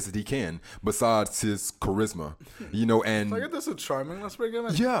says that he can besides his charisma. You know, and I get this is charming. Let's bring him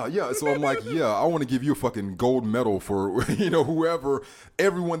in. Yeah. So I'm like, I want to give you a fucking gold medal for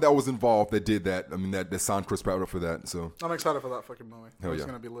everyone that was involved that did that. I mean, that signed Chris Pratt up for that. So I'm excited for that fucking movie. Hell It's yeah.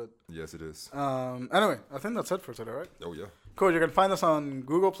 gonna be lit. Yes, it is. Anyway, I think that's it for today, right? Oh yeah. Cool. You can find us on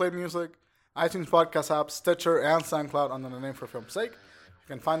Google Play Music, iTunes Podcast app, Stitcher, and SoundCloud under the name For Film's Sake. You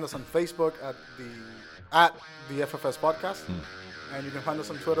can find us on Facebook at the FFS Podcast. And you can find us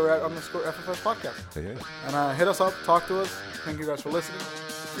on Twitter at _FFS Podcast. Hey. And hit us up, talk to us. Thank you guys for listening.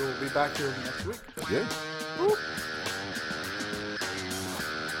 We will be back here next week. Yeah. Woo.